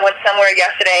 I went somewhere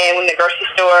yesterday in the grocery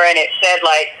store, and it said,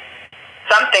 like,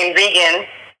 something vegan.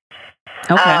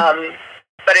 Okay.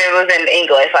 But it was in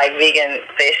English, like vegan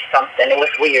fish something. It was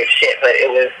weird shit, but it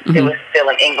was still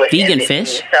in English. Vegan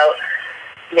fish? So,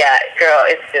 yeah, girl,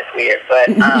 it's just weird. But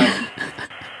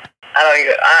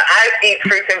I eat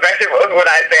fruits and vegetables when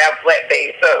I say I'm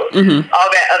plant-based, so all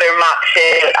that other mock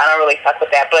shit, I don't really fuck with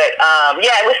that. But,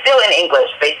 it was still in English,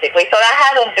 basically. So that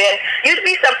hasn't been, you'd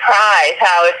be surprised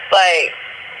how it's, like,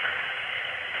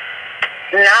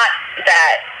 not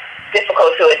that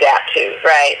difficult to adapt to,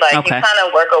 right? Like, you kind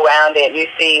of work around it, you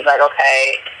see, like,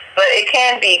 okay, but it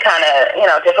can be kind of, you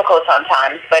know, difficult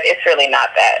sometimes, but it's really not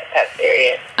that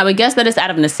serious. I would guess that it's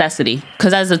out of necessity,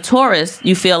 because as a tourist,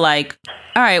 you feel like,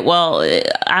 all right, well,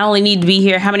 I only need to be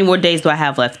here. How many more days do I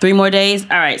have left? 3 more days?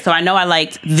 All right, so I know I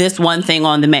liked this one thing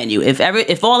on the menu.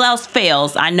 If all else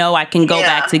fails, I know I can go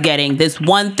back to getting this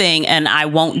one thing, and I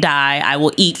won't die. I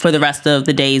will eat for the rest of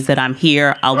the days that I'm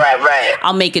here.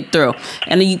 I'll make it through.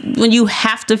 And when you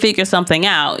have to figure something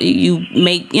out, you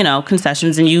make, you know,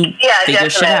 concessions, and you figure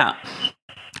shit out.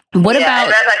 What about?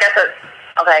 And that's, I guess,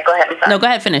 okay, go ahead. No, go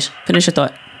ahead. Finish your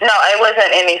thought. No, it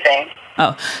wasn't anything.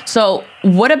 Oh, so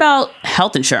what about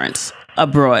health insurance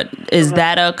abroad? Is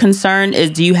that a concern?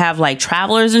 Do you have like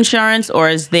traveler's insurance, or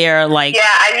is there like? Yeah,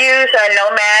 I use a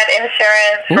nomad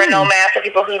insurance for nomads, for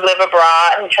people who live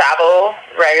abroad who travel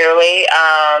regularly.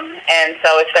 And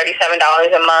so it's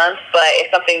 $37 a month. But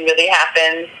if something really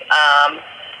happens,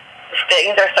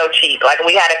 things are so cheap. Like,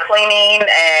 we had a cleaning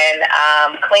and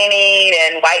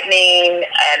whitening,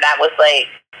 and that was like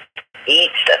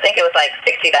each, I think it was like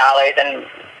 $60 and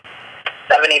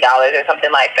 $70 or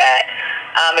something like that.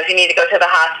 If you need to go to the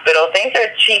hospital, things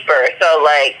are cheaper. So,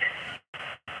 like,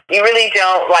 you really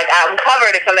don't, like, I'm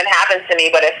covered if something happens to me,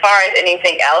 but as far as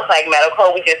anything else, like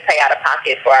medical, we just pay out of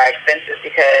pocket for our expenses,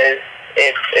 because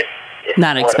it's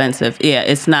not affordable. Expensive. Yeah,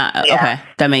 it's not. Yeah. Okay,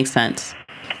 that makes sense.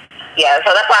 Yeah,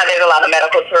 so that's why there's a lot of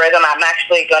medical tourism. I'm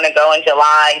actually going to go in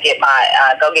July and get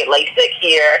get LASIK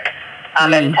here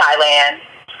in Thailand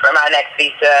for my next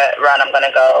visa run. I'm going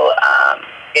to go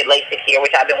get LASIK here,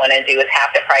 which I've been wanting to do. Is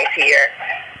half the price here.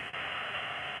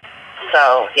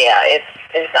 So yeah,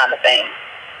 it's not a thing.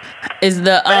 Is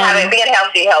the being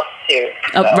healthy helps too.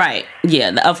 So. Right.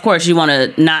 Yeah. Of course, you want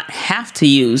to not have to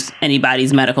use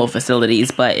anybody's medical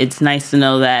facilities, but it's nice to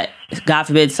know that, God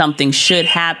forbid, something should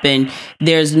happen,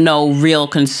 there's no real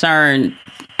concern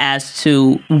as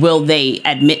to will they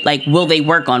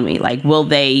work on me? Like, will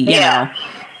they, you know,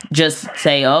 just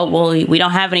say, oh, well, we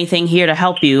don't have anything here to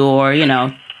help you, or, you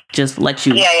know, just let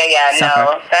you suffer.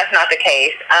 No, that's not the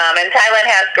case. And Thailand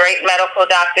has great medical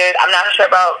doctors. I'm not sure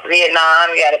about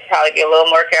Vietnam. You got to probably be a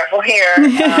little more careful here.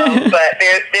 But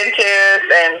there's dentists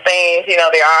and things, you know,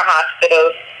 there are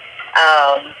hospitals.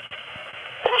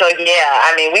 So yeah,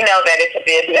 I mean, we know that it's a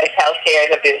business. Healthcare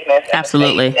is a business.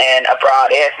 Absolutely. And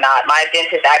abroad, it's not. My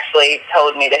dentist actually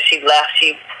told me that she left.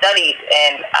 She studied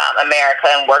in America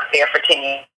and worked there for 10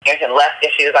 years and left.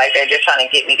 And she was like, they're just trying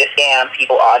to get me to scam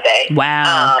people all day.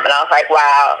 Wow. And I was like,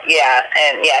 wow, yeah.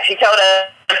 And yeah, she told us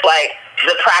like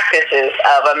the practices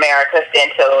of America's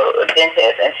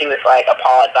dentists, and she was like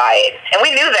appalled by it. And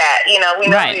we knew that, we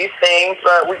know these things,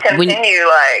 but we continue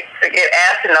like to get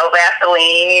asked to no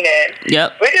Vaseline, and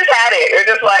we just had it. We're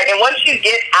just like, and once you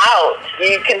get out,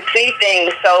 you can see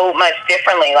things so much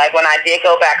differently. Like when I did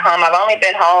go back home, I've only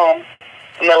been home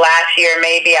in the last year.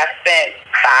 Maybe I spent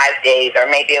 5 days or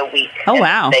maybe a week in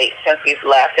the States since we've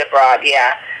left abroad.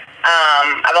 Yeah.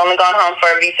 I've only gone home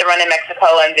for a visa run in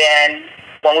Mexico, and then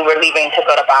when we were leaving to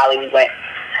go to Bali, we went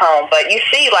home. But you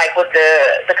see, like, with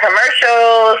the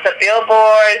commercials, the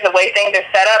billboards, the way things are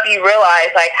set up, you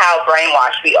realize, like, how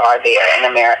brainwashed we are there in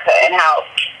America and how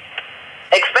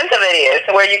expensive it is,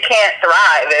 to where you can't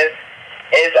thrive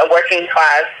as a working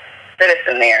class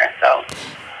citizen there. So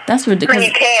that's ridiculous. I mean,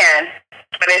 you can,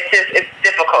 but it's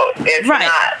difficult. It's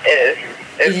not.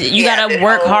 You gotta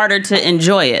work harder to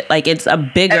enjoy it. Like, it's a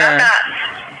bigger... Right.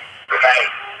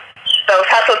 So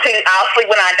hustle too. I'll sleep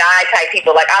when I die type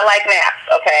people. Like, I like naps,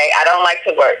 okay? I don't like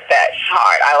to work that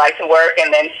hard. I like to work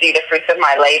and then see the fruits of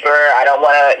my labor. I don't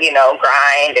want to,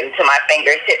 grind until my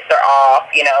fingertips are off,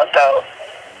 so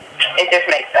it just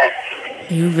makes sense.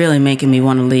 You're really making me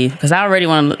want to leave, because I already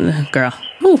want to... Girl.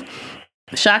 Whew.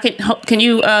 Shock it. Can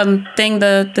you thing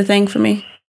the thing for me?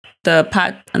 Not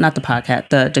the podcast,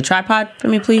 the tripod for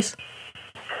me, please?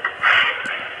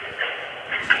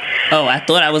 Oh, I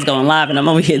thought I was going live, and I'm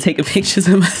over here taking pictures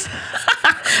of myself.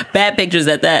 Bad pictures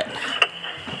at that.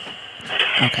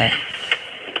 Okay.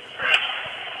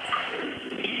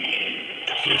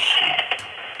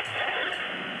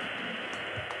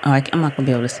 Oh, I'm not going to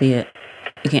be able to see it.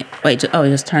 You can't... Wait,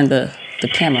 just turn the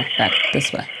camera back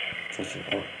this way.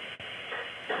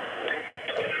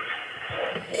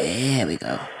 There we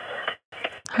go.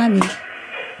 Honey.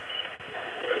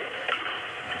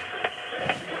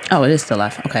 Oh, it is still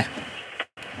live. Okay.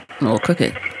 A little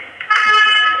crooked.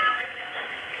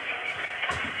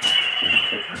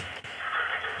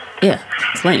 Yeah,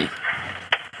 it's Lainey.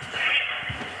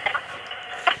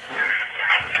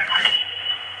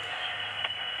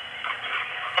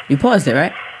 You paused it,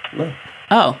 right? No.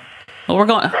 Oh. Well, we're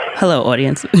going... Hello,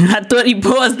 audience. I thought you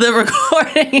paused the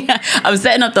recording. I'm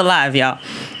setting up the live, y'all.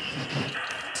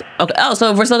 Okay. Oh,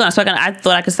 so if we're still going. So I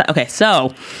thought I could start. Okay.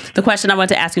 So the question I want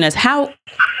to ask you is how...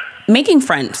 Making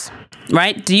friends,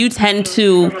 right? Do you tend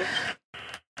to,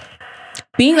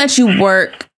 being that you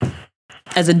work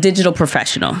as a digital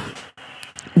professional,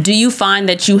 do you find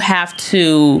that you have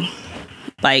to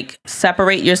like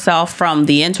separate yourself from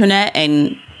the internet?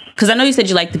 And because I know you said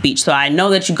you like the beach, so I know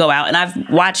that you go out, and I've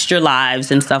watched your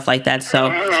lives and stuff like that. So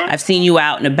I've seen you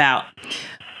out and about.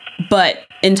 But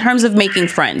in terms of making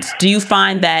friends, do you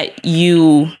find that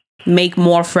you make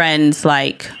more friends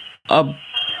like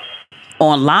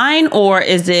online, or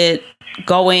is it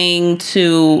going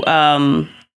to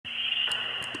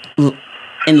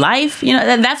in life?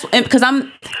 That's because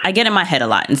I get in my head a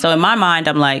lot, and so in my mind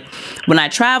I'm like, when I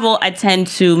travel, I tend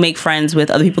to make friends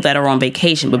with other people that are on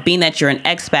vacation. But being that you're an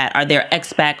expat, are there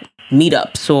expat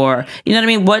meetups, or you know what I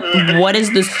mean? What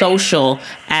is the social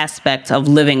aspect of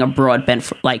living abroad been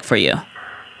like for you?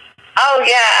 Oh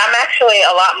yeah, I'm actually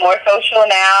a lot more social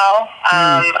now.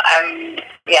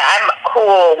 I'm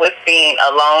cool with being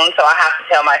alone, so I have to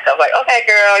tell myself, like, okay,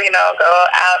 girl, go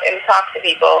out and talk to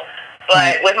people.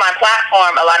 But with my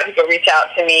platform, a lot of people reach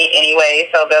out to me anyway,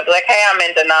 so they'll be like, hey, I'm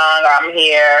in Da Nang, or I'm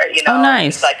here, Oh,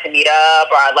 nice. I'd like to meet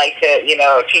up, or I'd like to,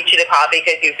 treat you to coffee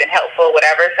because you've been helpful,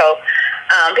 whatever. So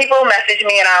people message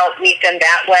me, and I'll meet them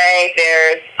that way.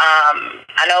 There's,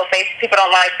 I know people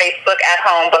don't like Facebook at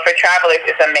home, but for travelers,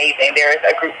 it's amazing. There's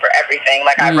a group for everything.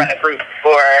 Like, I run a group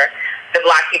for the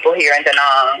Black people here in Da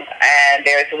Nang, and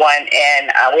there's one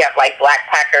in, we have like Black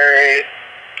Packers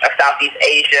of Southeast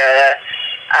Asia,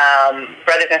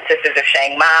 Brothers and Sisters of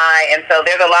Chiang Mai, and so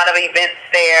there's a lot of events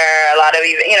there, a lot of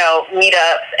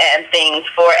meetups and things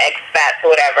for expats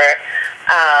or whatever.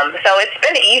 So it's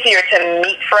been easier to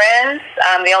meet friends.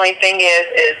 The only thing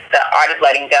is the art of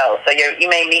letting go. So you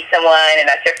may meet someone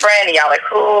and that's your friend and y'all are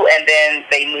cool, and then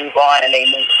they move on and they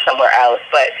move somewhere else.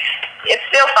 But it's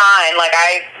still fine. Like,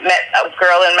 I met a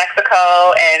girl in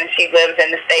Mexico and she lives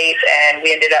in the States, and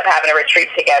we ended up having a retreat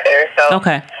together. So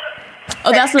okay.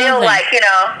 Oh, that's still like,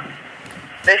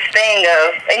 this thing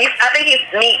of, and I think you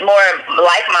meet more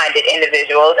like-minded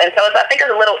individuals, and so I think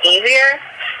it's a little easier.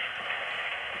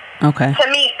 Okay. to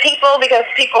meet people, because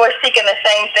people are seeking the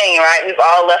same thing, right? We've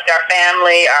all left our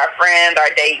family, our friends,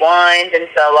 our day ones, and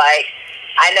so like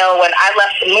I know when I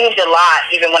moved a lot,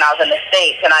 even when I was in the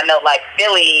States, and I know like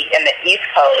Philly and the East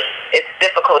Coast, it's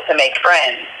difficult to make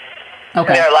friends.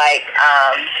 Okay. They're like,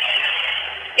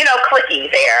 cliquey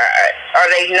there, or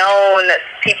they've known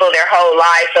people their whole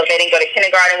life, so if they didn't go to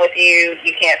kindergarten with you,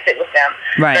 you can't sit with them.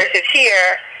 Right. Versus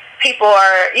here, people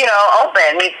are,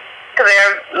 open. Because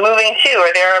they're moving too,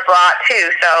 or they're abroad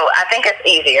too. So I think it's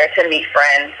easier to meet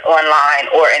friends online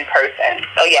or in person.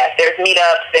 So yes, there's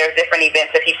meetups, there's different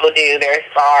events that people do, there's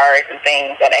bars and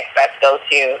things that expats go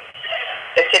to.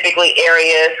 There's typically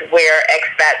areas where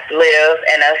expats live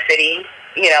in a city,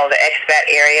 the expat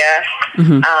area.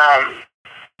 Mm-hmm.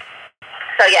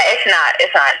 So yeah, it's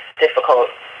not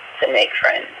difficult to make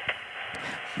friends.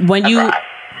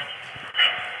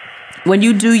 When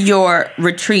you do your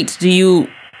retreats, do you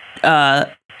do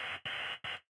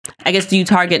you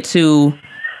target to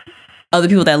other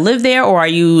people that live there, or are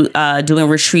you doing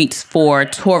retreats for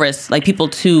tourists, like people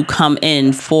to come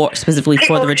in specifically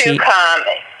for the retreat? People to come,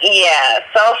 yeah.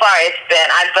 So far it's been,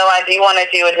 though I do want to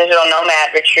do a digital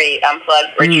nomad retreat,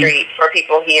 unplugged retreat for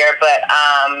people here, but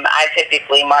I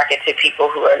typically market to people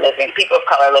of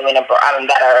color living abroad,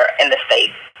 that are in the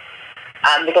States.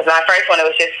 Because my first one, it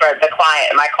was just for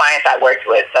my clients I worked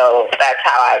with, so that's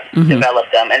how I've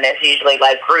developed them. And there's usually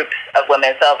like groups of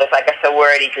women, so if it's like a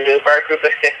sorority group or a group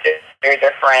of sisters or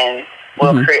friends,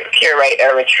 will curate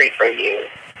a retreat for you.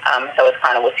 So it's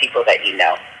kind of with people that you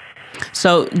know.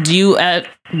 So do you,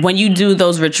 when you do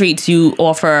those retreats, you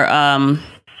offer,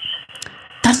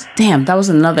 that was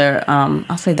another,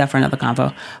 I'll save that for another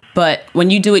convo. But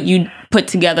when you do it, you put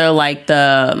together like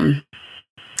the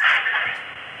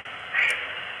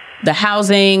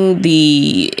housing,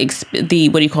 the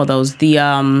what do you call those?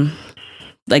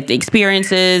 Like the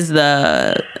experiences,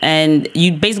 and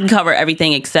you basically cover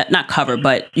everything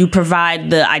but you provide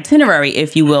the itinerary,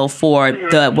 if you will, for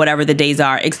the whatever the days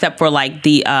are, except for like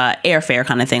the airfare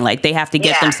kind of thing. Like they have to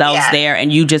get themselves there,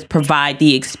 and you just provide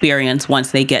the experience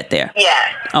once they get there.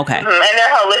 Yeah. Okay. And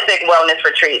they're holistic wellness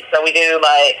retreats. So we do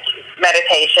like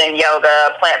meditation,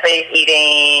 yoga, plant-based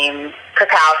eating,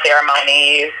 cacao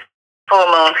ceremonies, full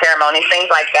moon ceremonies, things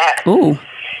like that. Ooh,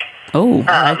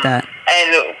 I like that.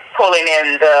 And pulling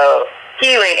in the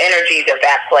healing energies of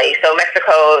that place. So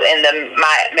Mexico in the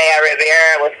Maya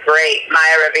Riviera was great.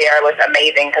 Maya Riviera was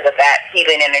amazing because of that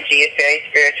healing energy. It's a very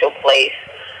spiritual place.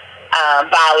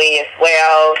 Bali as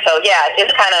well. So yeah,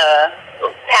 just kind of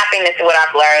tapping into what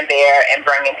I've learned there and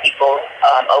bringing people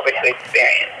over to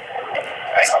experience.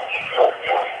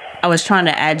 I was trying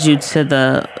to add you to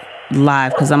the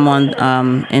live because I'm on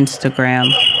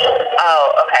Instagram.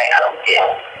 Oh, okay. I don't get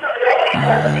it.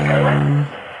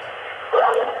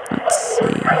 Let's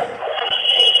see.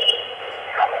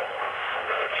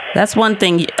 That's one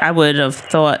thing I would have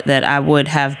thought that I would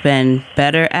have been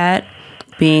better at,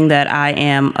 being that I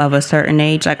am of a certain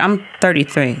age. Like I'm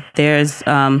 33. There's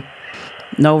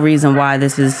no reason why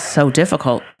this is so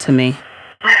difficult to me.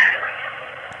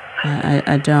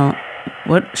 I don't.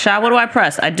 What do I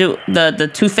press? I do the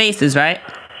two faces, right?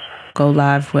 Go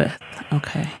live with.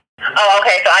 Okay. Oh,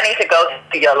 okay. So I need to go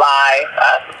to your live.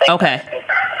 Okay.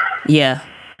 Yeah.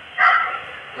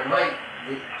 It might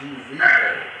do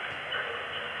reverb.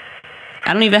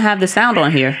 I don't even have the sound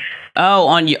on here. Oh,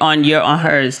 on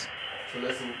hers. So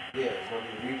listen, it's gonna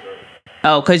do reverb.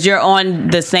 Oh, because you're on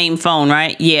the same phone,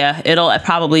 right? Yeah, it'll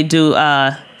probably do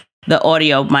the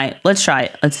audio might. Let's try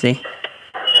it. Let's see.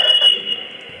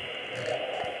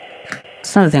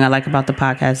 It's another thing I like about the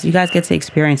podcast. You guys get to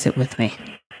experience it with me.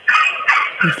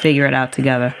 We figure it out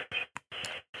together.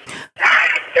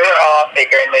 We're all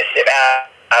figuring this shit out.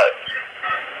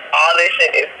 All this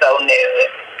shit is so new.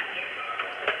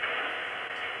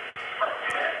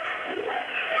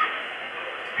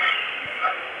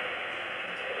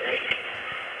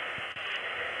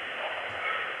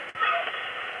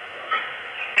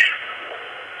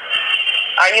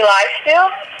 Are you live still?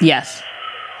 Yes.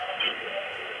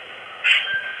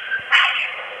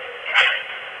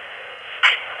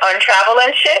 On travel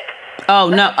and shit? Oh,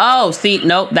 no. Oh, see,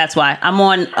 nope. That's why. I'm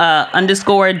on _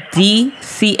 DCARRIE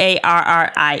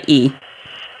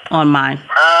on mine.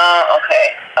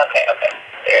 Okay.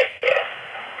 There.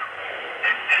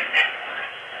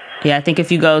 Yeah, I think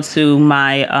if you go to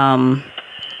my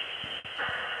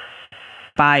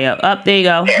bio. Up, there you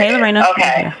go. Hey, Lorena.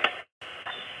 Okay.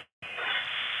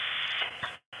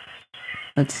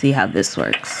 Let's see how this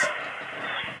works.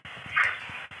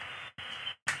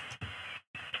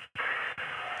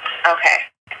 Okay.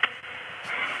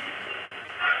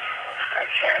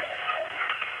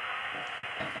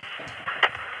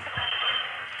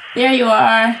 There you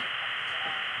are.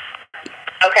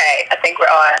 Okay, I think we're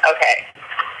on. Okay.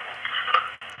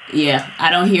 Yeah,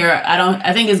 I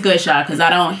think it's good, Sha, because I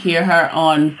don't hear her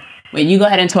on. Wait, you go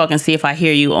ahead and talk and see if I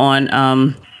hear you on.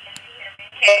 Okay.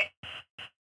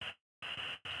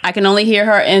 I can only hear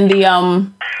her in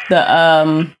the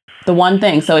one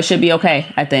thing, so it should be okay,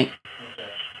 I think.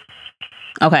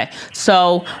 Okay.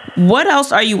 So, what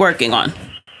else are you working on?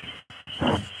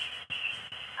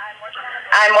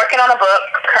 I'm working on a book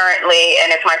currently,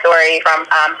 and it's my story from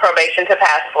probation to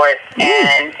passport,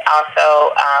 and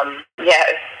also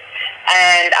yes,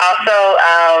 and also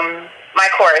my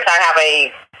course. I have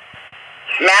a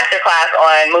master class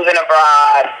on moving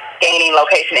abroad, gaining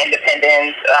location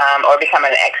independence, or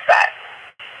becoming an expat.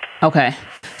 Okay.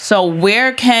 So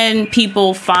where can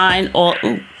people find all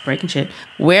breaking shit?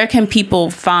 Where can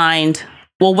people find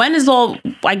well when is all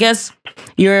I guess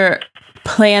your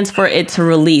plans for it to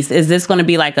release? Is this going to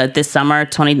be like a this summer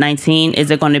 2019?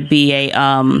 Is it going to be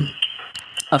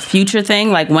a future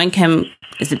thing? Like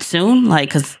is it soon? Like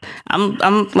cuz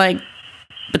I'm like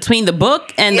between the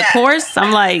book and the course,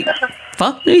 I'm like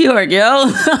fuck New York,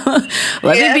 yo.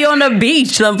 Let me be on the beach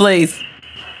someplace.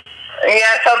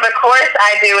 Yeah, so the course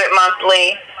I do it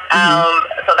monthly.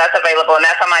 So that's available, and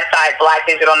that's on my site,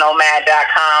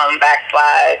 blackdigitalnomad.com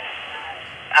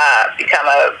 / become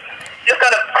a. Just go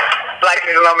to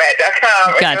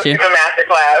blackdigitalnomad.com. Got you. It's a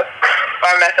masterclass, or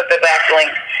I mess up the back link.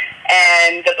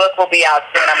 And the book will be out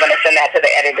soon. I'm going to send that to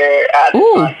the editor this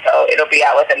month, so it'll be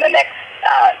out within the next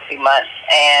 2 months.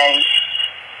 And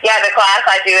yeah, the class,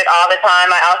 I do it all the time.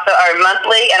 I also are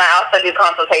monthly, and I also do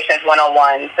consultations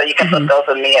 1-on-1, so you can book those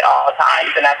with me at all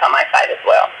times, and that's on my site as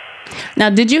well. Now,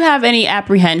 did you have any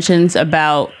apprehensions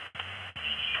about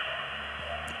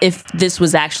if this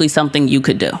was actually something you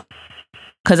could do?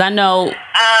 Because I know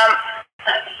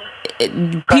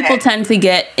people tend to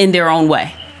get in their own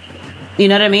way. You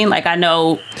know what I mean? Like, I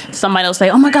know somebody will say,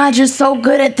 oh my God, you're so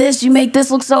good at this. You make this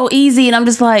look so easy. And I'm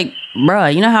just like,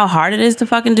 bruh, you know how hard it is to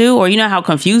fucking do? Or you know how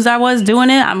confused I was doing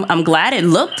it? I'm glad it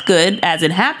looked good as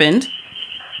it happened.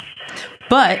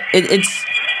 But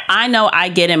I know I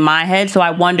get in my head. So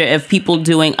I wonder if people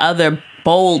doing other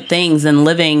bold things and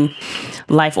living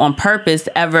life on purpose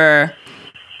ever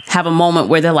have a moment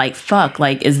where they're like, fuck,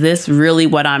 like, is this really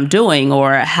what I'm doing?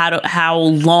 Or how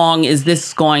long is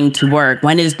this going to work?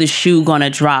 When is the shoe going to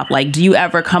drop? Like, do you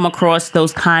ever come across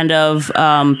those kind of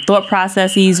thought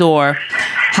processes? Or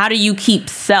how do you keep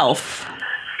self,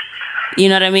 you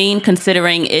know what I mean?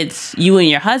 Considering it's you and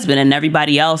your husband and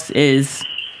everybody else is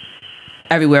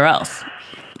everywhere else.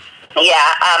 Yeah,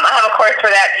 I have a course for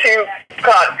that too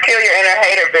called Kill Your Inner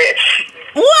Hater Bitch.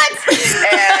 What?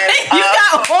 And, you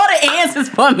got all the answers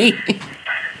for me.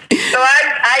 So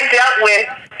I dealt with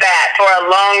that for a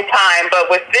long time,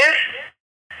 but with this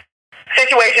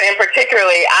situation in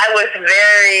particularly, I was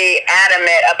very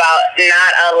adamant about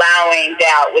not allowing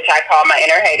doubt, which I call my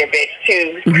inner hater bitch,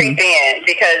 to creep in,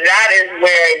 because that is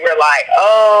where we're like,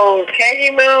 oh, can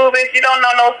you move if you don't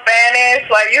know no Spanish?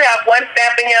 Like, you have one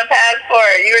stamp in your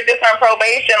passport. You were just on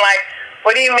probation. Like,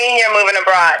 what do you mean you're moving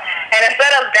abroad? And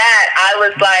instead of that, I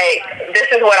was like, this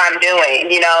is what I'm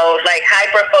doing, you know, like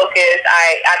hyper-focused.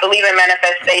 I believe in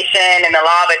manifestation and the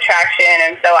law of attraction.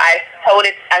 And so I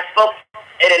spoke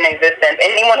it in existence.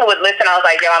 Anyone who would listen, I was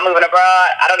like, yo, I'm moving abroad.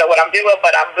 I don't know what I'm doing,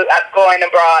 but I'm going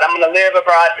abroad. I'm going to live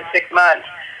abroad for 6 months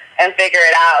and figure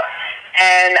it out.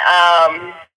 And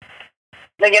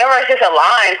the universe just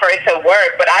aligned for it to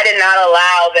work, but I did not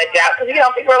allow the doubt, because, you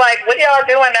know, people are like, what y'all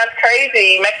doing? That's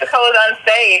crazy. Mexico is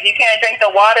unsafe. You can't drink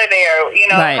the water there. You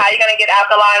know, How are you going to get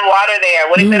alkaline water there?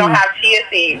 What if they don't have chia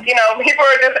seeds? You know, people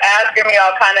are just asking me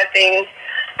all kind of things.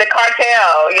 The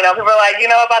cartel, you know, people are like, you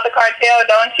know about the cartel,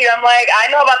 don't you? I'm like, I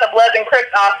know about the Bloods and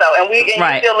Crips also, and you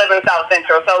still live in South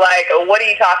Central, so, like, what are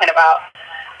you talking about?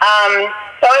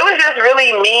 So it was just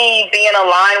really me being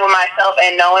aligned with myself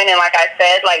and knowing, and like I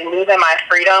said, like, losing my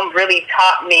freedom really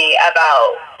taught me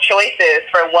about choices,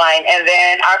 for one, and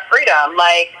then our freedom.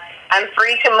 Like, I'm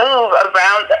free to move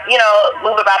around, you know,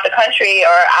 move about the country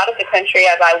or out of the country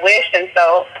as I wished, and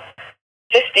so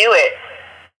just do it.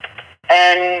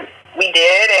 And we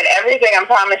did, and everything, I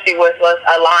promise you, was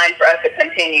aligned for us to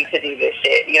continue to do this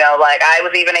shit. You know, like, I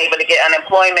was even able to get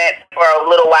unemployment for a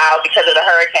little while because of the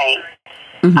hurricane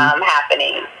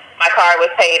happening. My car was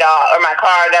paid off, or my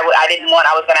car that I didn't want,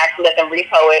 I was going to actually let them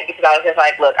repo it, because I was just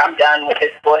like, look, I'm done with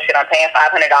this bullshit. I'm paying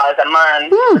 $500 a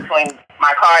month between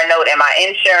my car note and my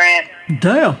insurance.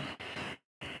 Damn.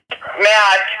 Man,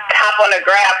 I hop on a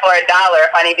Grab for $1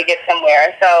 if I need to get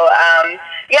somewhere. So,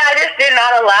 Yeah, I just did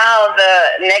not allow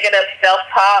the negative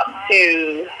self-talk to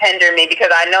hinder me,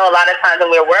 because I know a lot of times when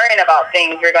we're worrying about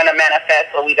things, we're going to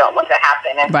manifest what we don't want to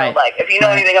happen. And Right. so, like, if you know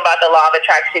anything about the law of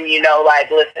attraction, you know, like,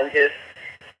 listen, just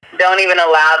don't even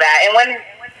allow that. And when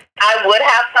I would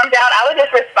have some doubt, I would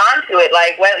just respond to it.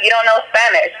 Like, well, you don't know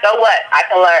Spanish, so what? I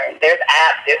can learn. There's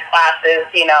apps, there's classes,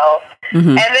 you know.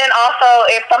 And then also,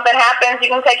 if something happens,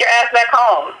 you can take your ass back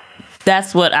home.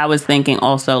 That's what I was thinking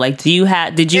also. Like, did you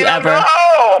ever... Go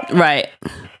home. Right.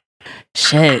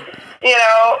 Shit. You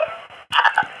know,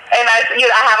 and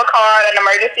I have a card, an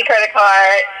emergency credit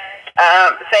card,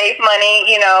 save money,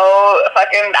 you know,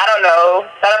 fucking, I don't know,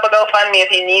 set up a GoFundMe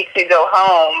if you need to go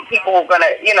home. People are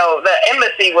gonna, you know, the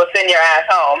embassy will send your ass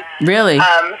home. Really?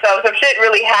 So if shit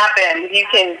really happens, you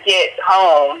can get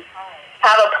home.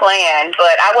 Have a plan,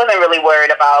 but I wasn't really worried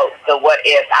about the what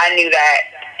if. I knew that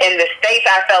in the States,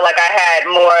 I felt like I had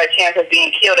more chance of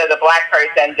being killed as a black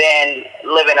person than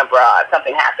living abroad,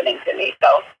 something happening to me.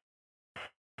 So,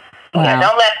 yeah,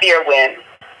 don't let fear win.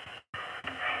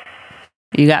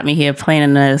 You got me here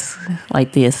planning this,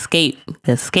 like the escape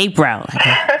route.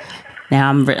 Like,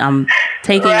 now I'm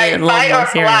taking it a little fight more or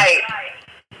serious. flight.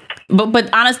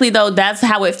 But honestly, though, that's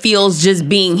how it feels just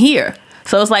being here.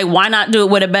 So it's like, why not do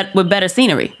it with better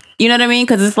scenery? You know what I mean?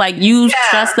 Because it's like you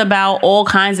stressed about all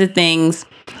kinds of things,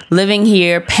 living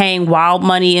here, paying wild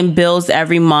money in bills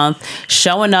every month,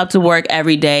 showing up to work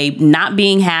every day, not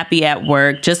being happy at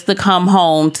work, just to come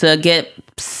home to get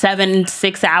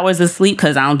 6 hours of sleep,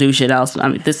 because I don't do shit else. I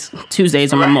mean, this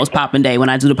Tuesdays are my most popping day when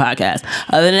I do the podcast.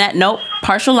 Other than that, nope,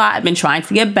 partial lot. I've been trying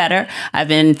to get better. I've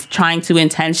been trying to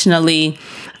intentionally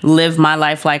live my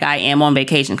life like I am on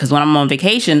vacation, because when I'm on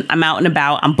vacation, I'm out and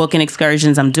about, I'm booking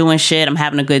excursions, I'm doing shit, I'm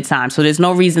having a good time. So there's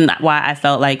no reason why I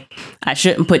felt like I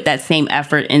shouldn't put that same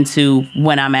effort into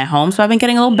when I'm at home. So I've been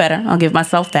getting a little better. I'll give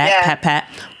myself that, pat.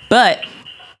 But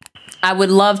I would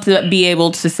love to be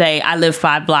able to say I live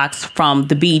 5 blocks from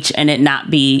the beach and it not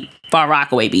be Far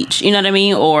Rockaway Beach, you know what I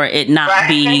mean? Or it not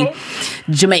be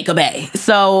Jamaica Bay.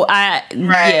 So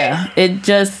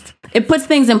it puts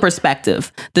things in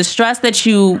perspective. The stress that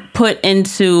you put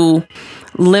into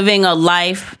living a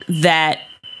life that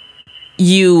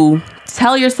you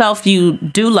tell yourself you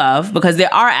do love, because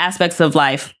there are aspects of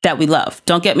life that we love.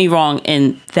 Don't get me wrong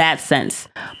in that sense.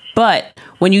 But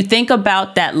when you think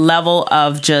about that level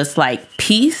of just like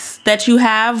peace that you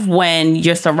have when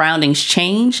your surroundings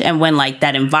change and when like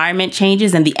that environment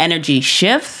changes and the energy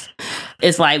shifts,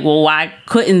 it's like, well, why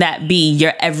couldn't that be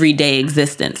your everyday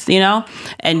existence, you know?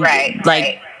 And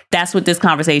that's what this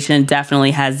conversation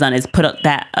definitely has done, is put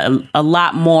that a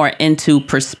lot more into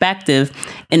perspective,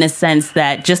 in a sense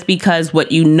that just because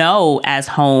what you know as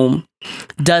home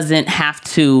doesn't have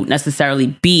to necessarily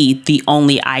be the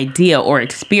only idea or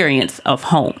experience of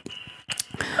home.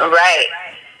 Right.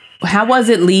 How was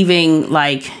it leaving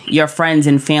like your friends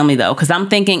and family though? Because I'm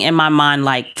thinking in my mind,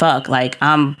 like, fuck, like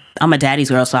I'm a daddy's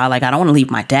girl, so I don't want to leave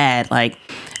my dad. Like,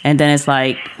 and then it's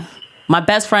like my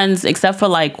best friends, except for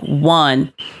like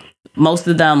one, most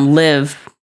of them live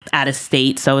out of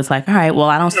state. So it's like, all right, well,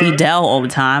 I don't see Dell all the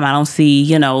time. I don't see,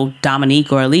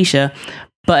 Dominique or Alicia.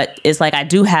 But it's like I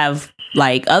do have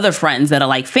like other friends that are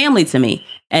like family to me.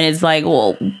 And it's like,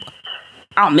 well,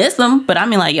 I'll miss them. But I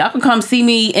mean, like, y'all can come see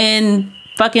me in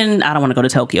fucking, I don't want to go to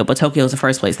Tokyo, but Tokyo is the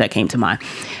first place that came to mind.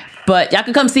 But y'all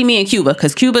can come see me in Cuba,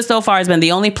 because Cuba so far has been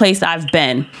the only place I've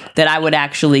been that I would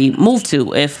actually move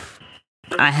to if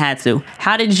I had to.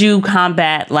 How did you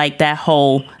combat like that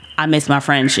whole I miss my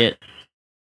friend shit?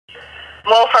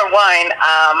 Well, for one,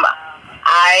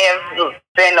 I have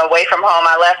been away from home.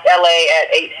 I left LA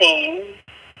at 18,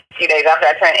 a few days after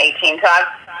I turned 18. So I've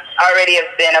already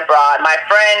have been abroad. My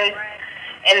friend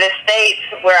in the States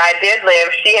where I did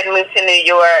live, she had moved to New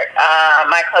York,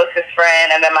 my closest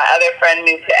friend, and then my other friend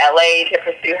moved to LA to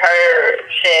pursue her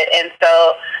shit. And so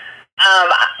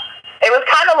it was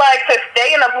kind of like to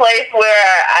stay in a place where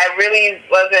I really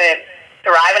wasn't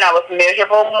thriving. I was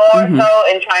miserable more so,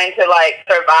 and trying to like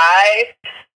survive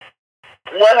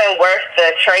wasn't worth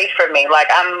the trade for me.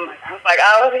 Like I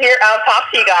was here, I'll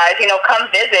talk to you guys, come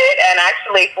visit. And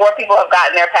actually 4 people have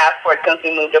gotten their passports since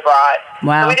we moved abroad.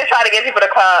 Wow. So we just try to get people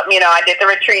to come. I did the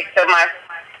retreats so my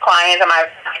clients and my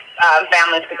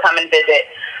families could come and visit.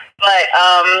 But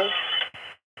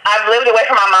I've lived away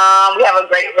from my mom. We have a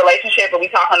great relationship, but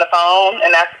we talk on the phone,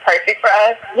 and that's perfect for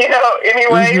us,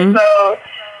 anyway. So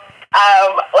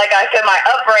like I said, my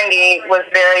upbringing was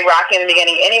very rocky in the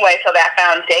beginning anyway, so that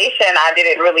foundation I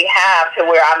didn't really have to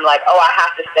where I'm like, oh, I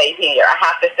have to stay here. I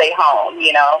have to stay home,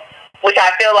 which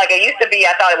I feel like it used to be.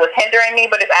 I thought it was hindering me,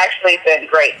 but it's actually been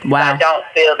great. Wow. I don't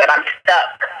feel that I'm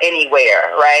stuck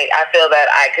anywhere, right? I feel that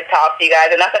I could talk to you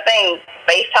guys, and that's the thing.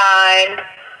 FaceTime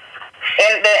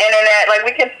and the internet, like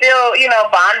we can still,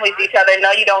 bond with each other.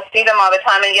 No, you don't see them all the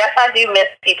time, and yes, I do miss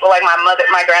people. Like my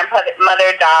grandmother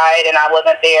died, and I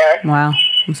wasn't there. Wow,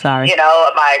 I'm sorry.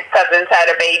 My cousins had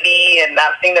a baby, and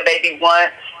I've seen the baby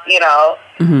once.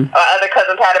 Other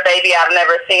cousins had a baby. I've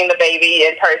never seen the baby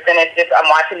in person. It's just I'm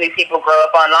watching these people grow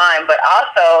up online. But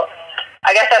also,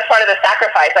 I guess that's part of the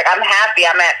sacrifice. Like, I'm happy.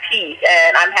 I'm at peace.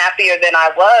 And I'm happier than I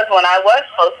was when I was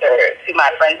closer to my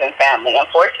friends and family,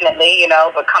 unfortunately,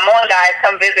 But come on, guys.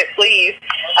 Come visit, please.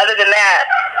 Other than that,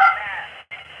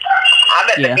 I'm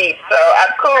at the beach, so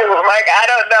I'm cool. Like, I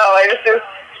don't know. It's just...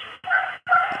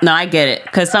 No, I get it.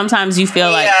 Because sometimes you feel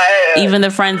like, even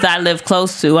the friends I live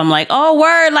close to, I'm like, oh,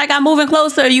 word, like, I'm moving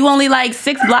closer. You only like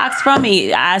 6 blocks from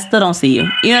me. I still don't see you.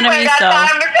 You know what I mean? I got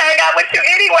time to hang out with you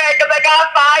anyway because I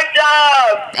got 5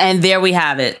 jobs. And there we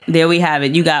have it.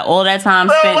 You got all that time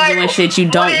spent doing shit you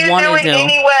don't want to do.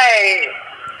 Anyway.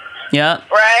 Yep.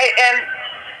 Right?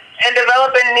 And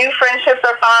developing new friendships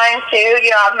are fine too.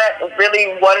 I've met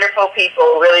really wonderful people,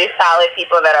 really solid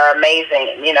people that are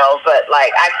amazing, but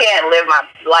like I can't live my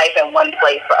life in one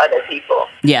place for other people.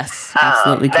 Yes,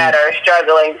 absolutely. That are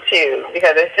struggling too,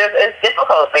 because it's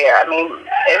difficult there. I mean,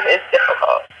 it's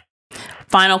difficult.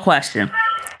 Final question.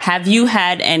 Have you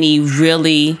had any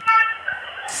really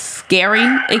scary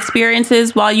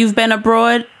experiences while you've been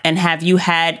abroad? And have you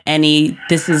had any,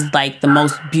 this is like the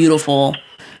most beautiful,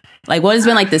 like what has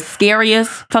been like the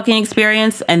scariest fucking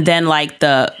experience, and then like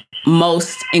the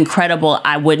most incredible,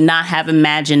 I would not have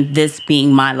imagined this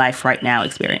being my life right now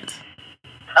experience?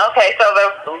 Okay, so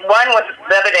the one was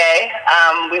the other day.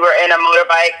 We were in a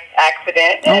motorbike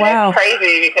accident, and It's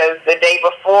crazy because the night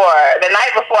before,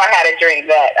 I had a dream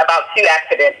about 2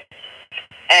 accidents,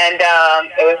 and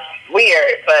it was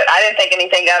weird, but I didn't think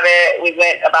anything of it. We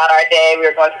went about our day. We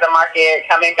were going to the market,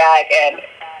 coming back, and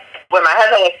when my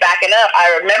husband was backing up,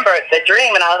 I remembered the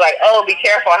dream, and I was like, oh, be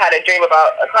careful. I had a dream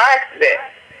about a car accident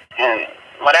and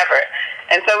whatever.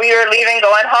 And so we were leaving,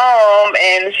 going home,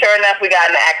 and sure enough, we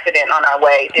got in an accident on our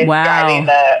way, just driving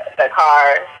the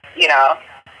car,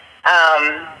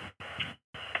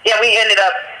 we ended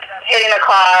up hitting a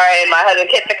car, and my husband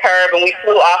hit the curb, and we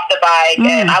flew off the bike,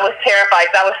 and I was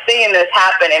terrified because I was seeing this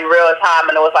happen in real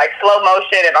time, and it was like slow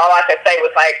motion, and all I could say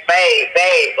was like,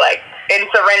 babe, like, in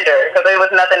surrender, because there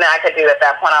was nothing that I could do at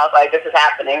that point. I was like, this is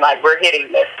happening, like, we're hitting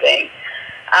this thing.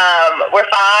 We're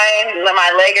fine.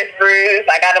 My leg is bruised.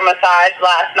 I got a massage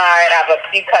last night. I have a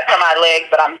few cuts on my legs,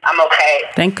 but I'm okay.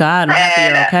 Thank God. I'm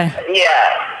happy you're okay.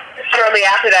 Shortly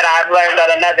after that, I've learned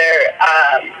that another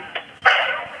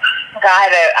guy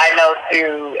that I know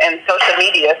in social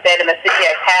media said in the city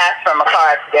had passed from a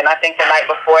car accident, I think the night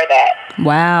before that.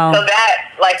 Wow. So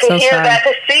that, like, to hear that,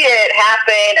 to see it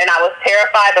happen, and I was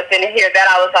terrified, but then to hear that,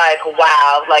 I was like,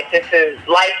 wow, like,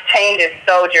 life changes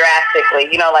so drastically.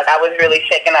 Like, I was really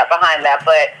shaken up behind that,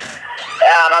 but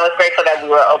I was grateful that we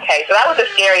were okay. So that was the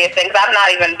scariest thing, because I've not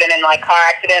even been in, like, car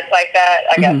accidents like that,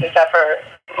 I guess, except for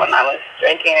when I was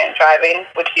drinking and driving,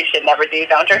 which you should never do.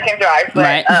 Don't drink and drive. But,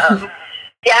 right.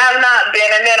 Yeah, I've not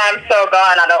been, and then I'm so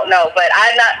gone, I don't know. But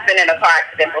I've not been in a car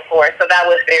accident before, so that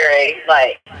was very,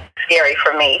 like, scary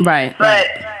for me. Right. But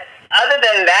other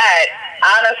than that,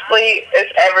 honestly, it's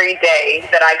every day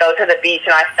that I go to the beach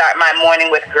and I start my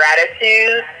morning with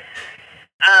gratitude.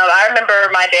 I remember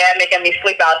my dad making me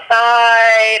sleep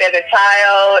outside as a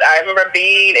child. I remember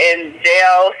being in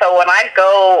jail. So when I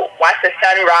go watch the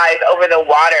sunrise over the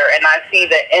water and I see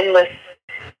the endless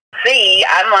sea,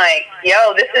 I'm like,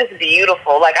 yo, this is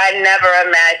beautiful. Like, I never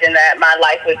imagined that my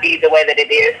life would be the way that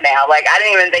it is now. Like, I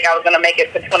didn't even think I was going to make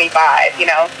it to 25,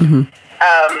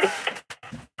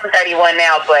 I'm 31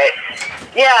 now, but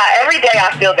yeah, every day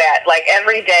I feel that. Like,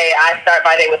 every day I start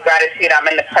my day with gratitude. I'm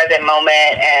in the present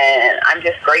moment, and I'm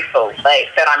just grateful,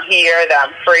 like, that I'm here, that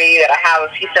I'm free, that I have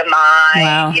a peace of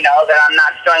mind, that I'm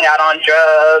not strung out on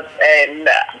drugs, and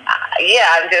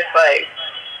I'm just like,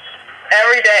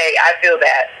 every day I feel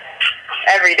that.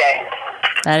 Every day.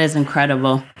 That is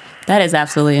incredible. That is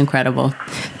absolutely incredible.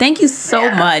 Thank you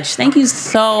so much. Thank you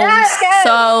so,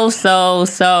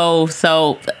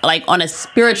 like, on a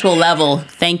spiritual level,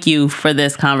 thank you for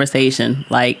this conversation.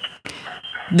 Like,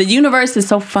 the universe is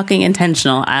so fucking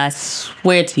intentional. I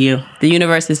swear to you, the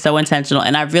universe is so intentional.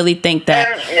 And I really think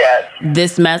that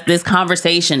this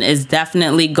conversation is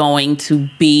definitely going to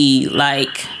be,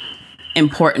 like,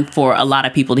 important for a lot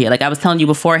of people to hear. Like I was telling you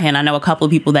beforehand, I know a couple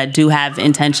of people that do have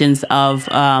intentions of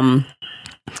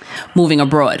moving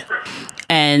abroad.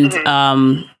 And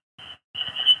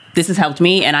this has helped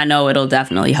me, and I know it'll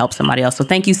definitely help somebody else. So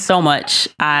thank you so much.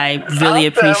 I really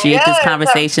appreciate this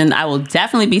conversation. I will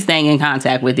definitely be staying in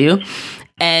contact with you.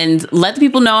 And let the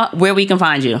people know where we can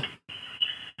find you.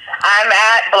 I'm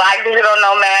at Black Digital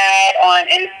Nomad on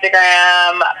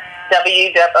Instagram.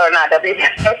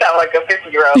 Sound like a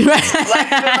 50-year-old.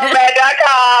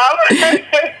 BlackDigitalNomad.com.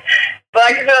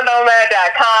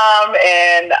 BlackDigitalNomad.com,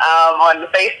 and on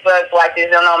Facebook,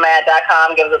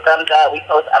 BlackDigitalNomad.com. Give us a thumbs up. We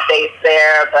post updates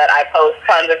there, but I post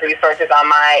tons of resources on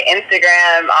my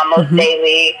Instagram almost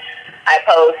daily. I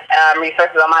post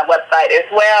resources on my website as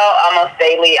well almost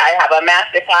daily. I have a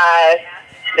masterclass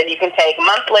that you can take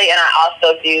monthly, and I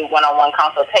also do one-on-one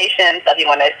consultations. So if you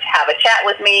want to have a chat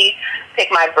with me, pick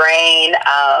my brain,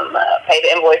 pay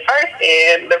the invoice first,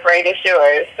 and the brain is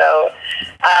yours. So,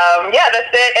 that's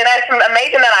it. And that's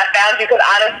amazing that I found you, because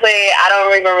honestly, I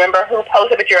don't even remember who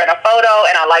posted, but you're in a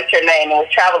photo, and I liked your name. It was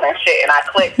Travel and Shit, and I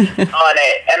clicked on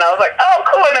it, and I was like, oh,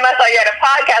 cool. And then I saw you had a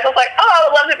podcast. I was like, oh, I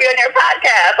would love to be on your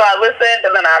podcast. So I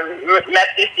listened, and then I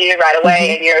messaged you right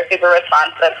away, and you're super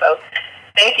responsive. So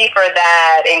thank you for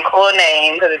that, and cool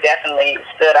name, because it definitely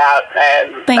stood out.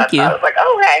 And thank you. I was like,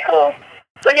 oh, okay, cool.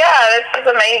 So yeah, this is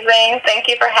amazing. Thank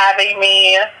you for having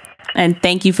me. And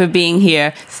thank you for being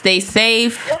here. Stay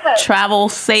safe, travel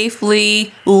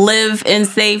safely, live in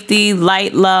safety,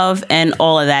 light love, and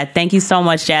all of that. Thank you so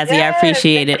much, Jazzy. I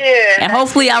appreciate it. And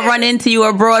hopefully I'll run into you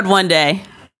abroad one day.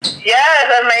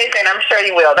 Yes, amazing. I'm sure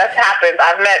you will. That's happened.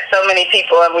 I've met so many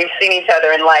people, and we've seen each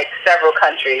other in like several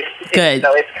countries. Good.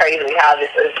 So it's crazy how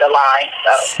this is aligned.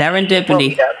 So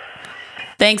serendipity.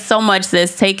 Thanks so much,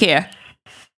 sis. Take care.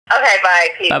 Okay, bye.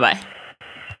 Peace. Bye-bye.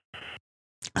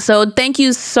 So thank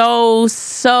you so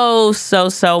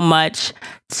much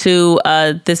to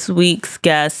this week's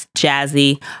guest,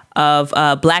 Jazzy of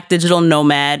Black Digital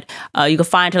Nomad. You can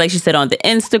find her, like she said, on the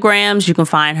Instagrams. You can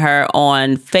find her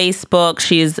on Facebook.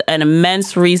 She is an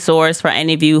immense resource for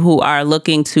any of you who are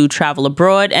looking to travel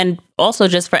abroad, and also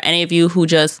just for any of you who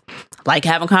just like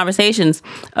having conversations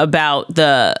about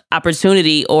the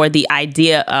opportunity or the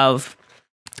idea of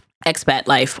expat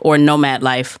life or nomad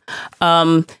life.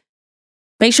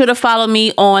 Make sure to follow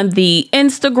me on the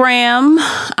Instagram.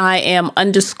 I am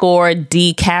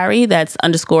 _D Carrie. That's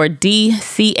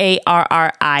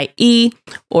 _DCARRIE.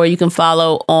 Or you can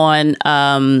follow on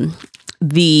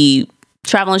the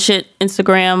Travel and Shit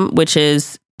Instagram, which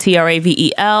is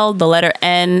TRAVEL, the letter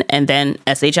N, and then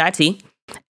SHIT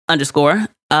 _.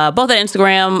 Both at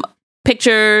Instagram,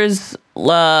 pictures,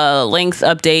 links,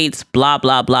 updates, blah,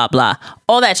 blah, blah, blah.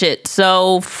 All that shit.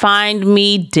 So find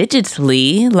me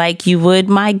digitally like you would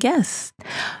my guest.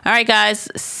 All right, guys.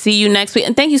 See you next week.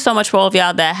 And thank you so much for all of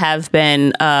y'all that have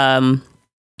been coming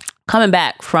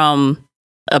back from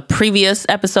a previous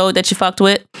episode that you fucked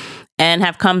with and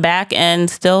have come back and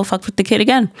still fucked with the kid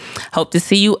again. Hope to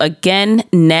see you again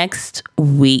next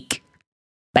week.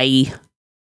 Bye.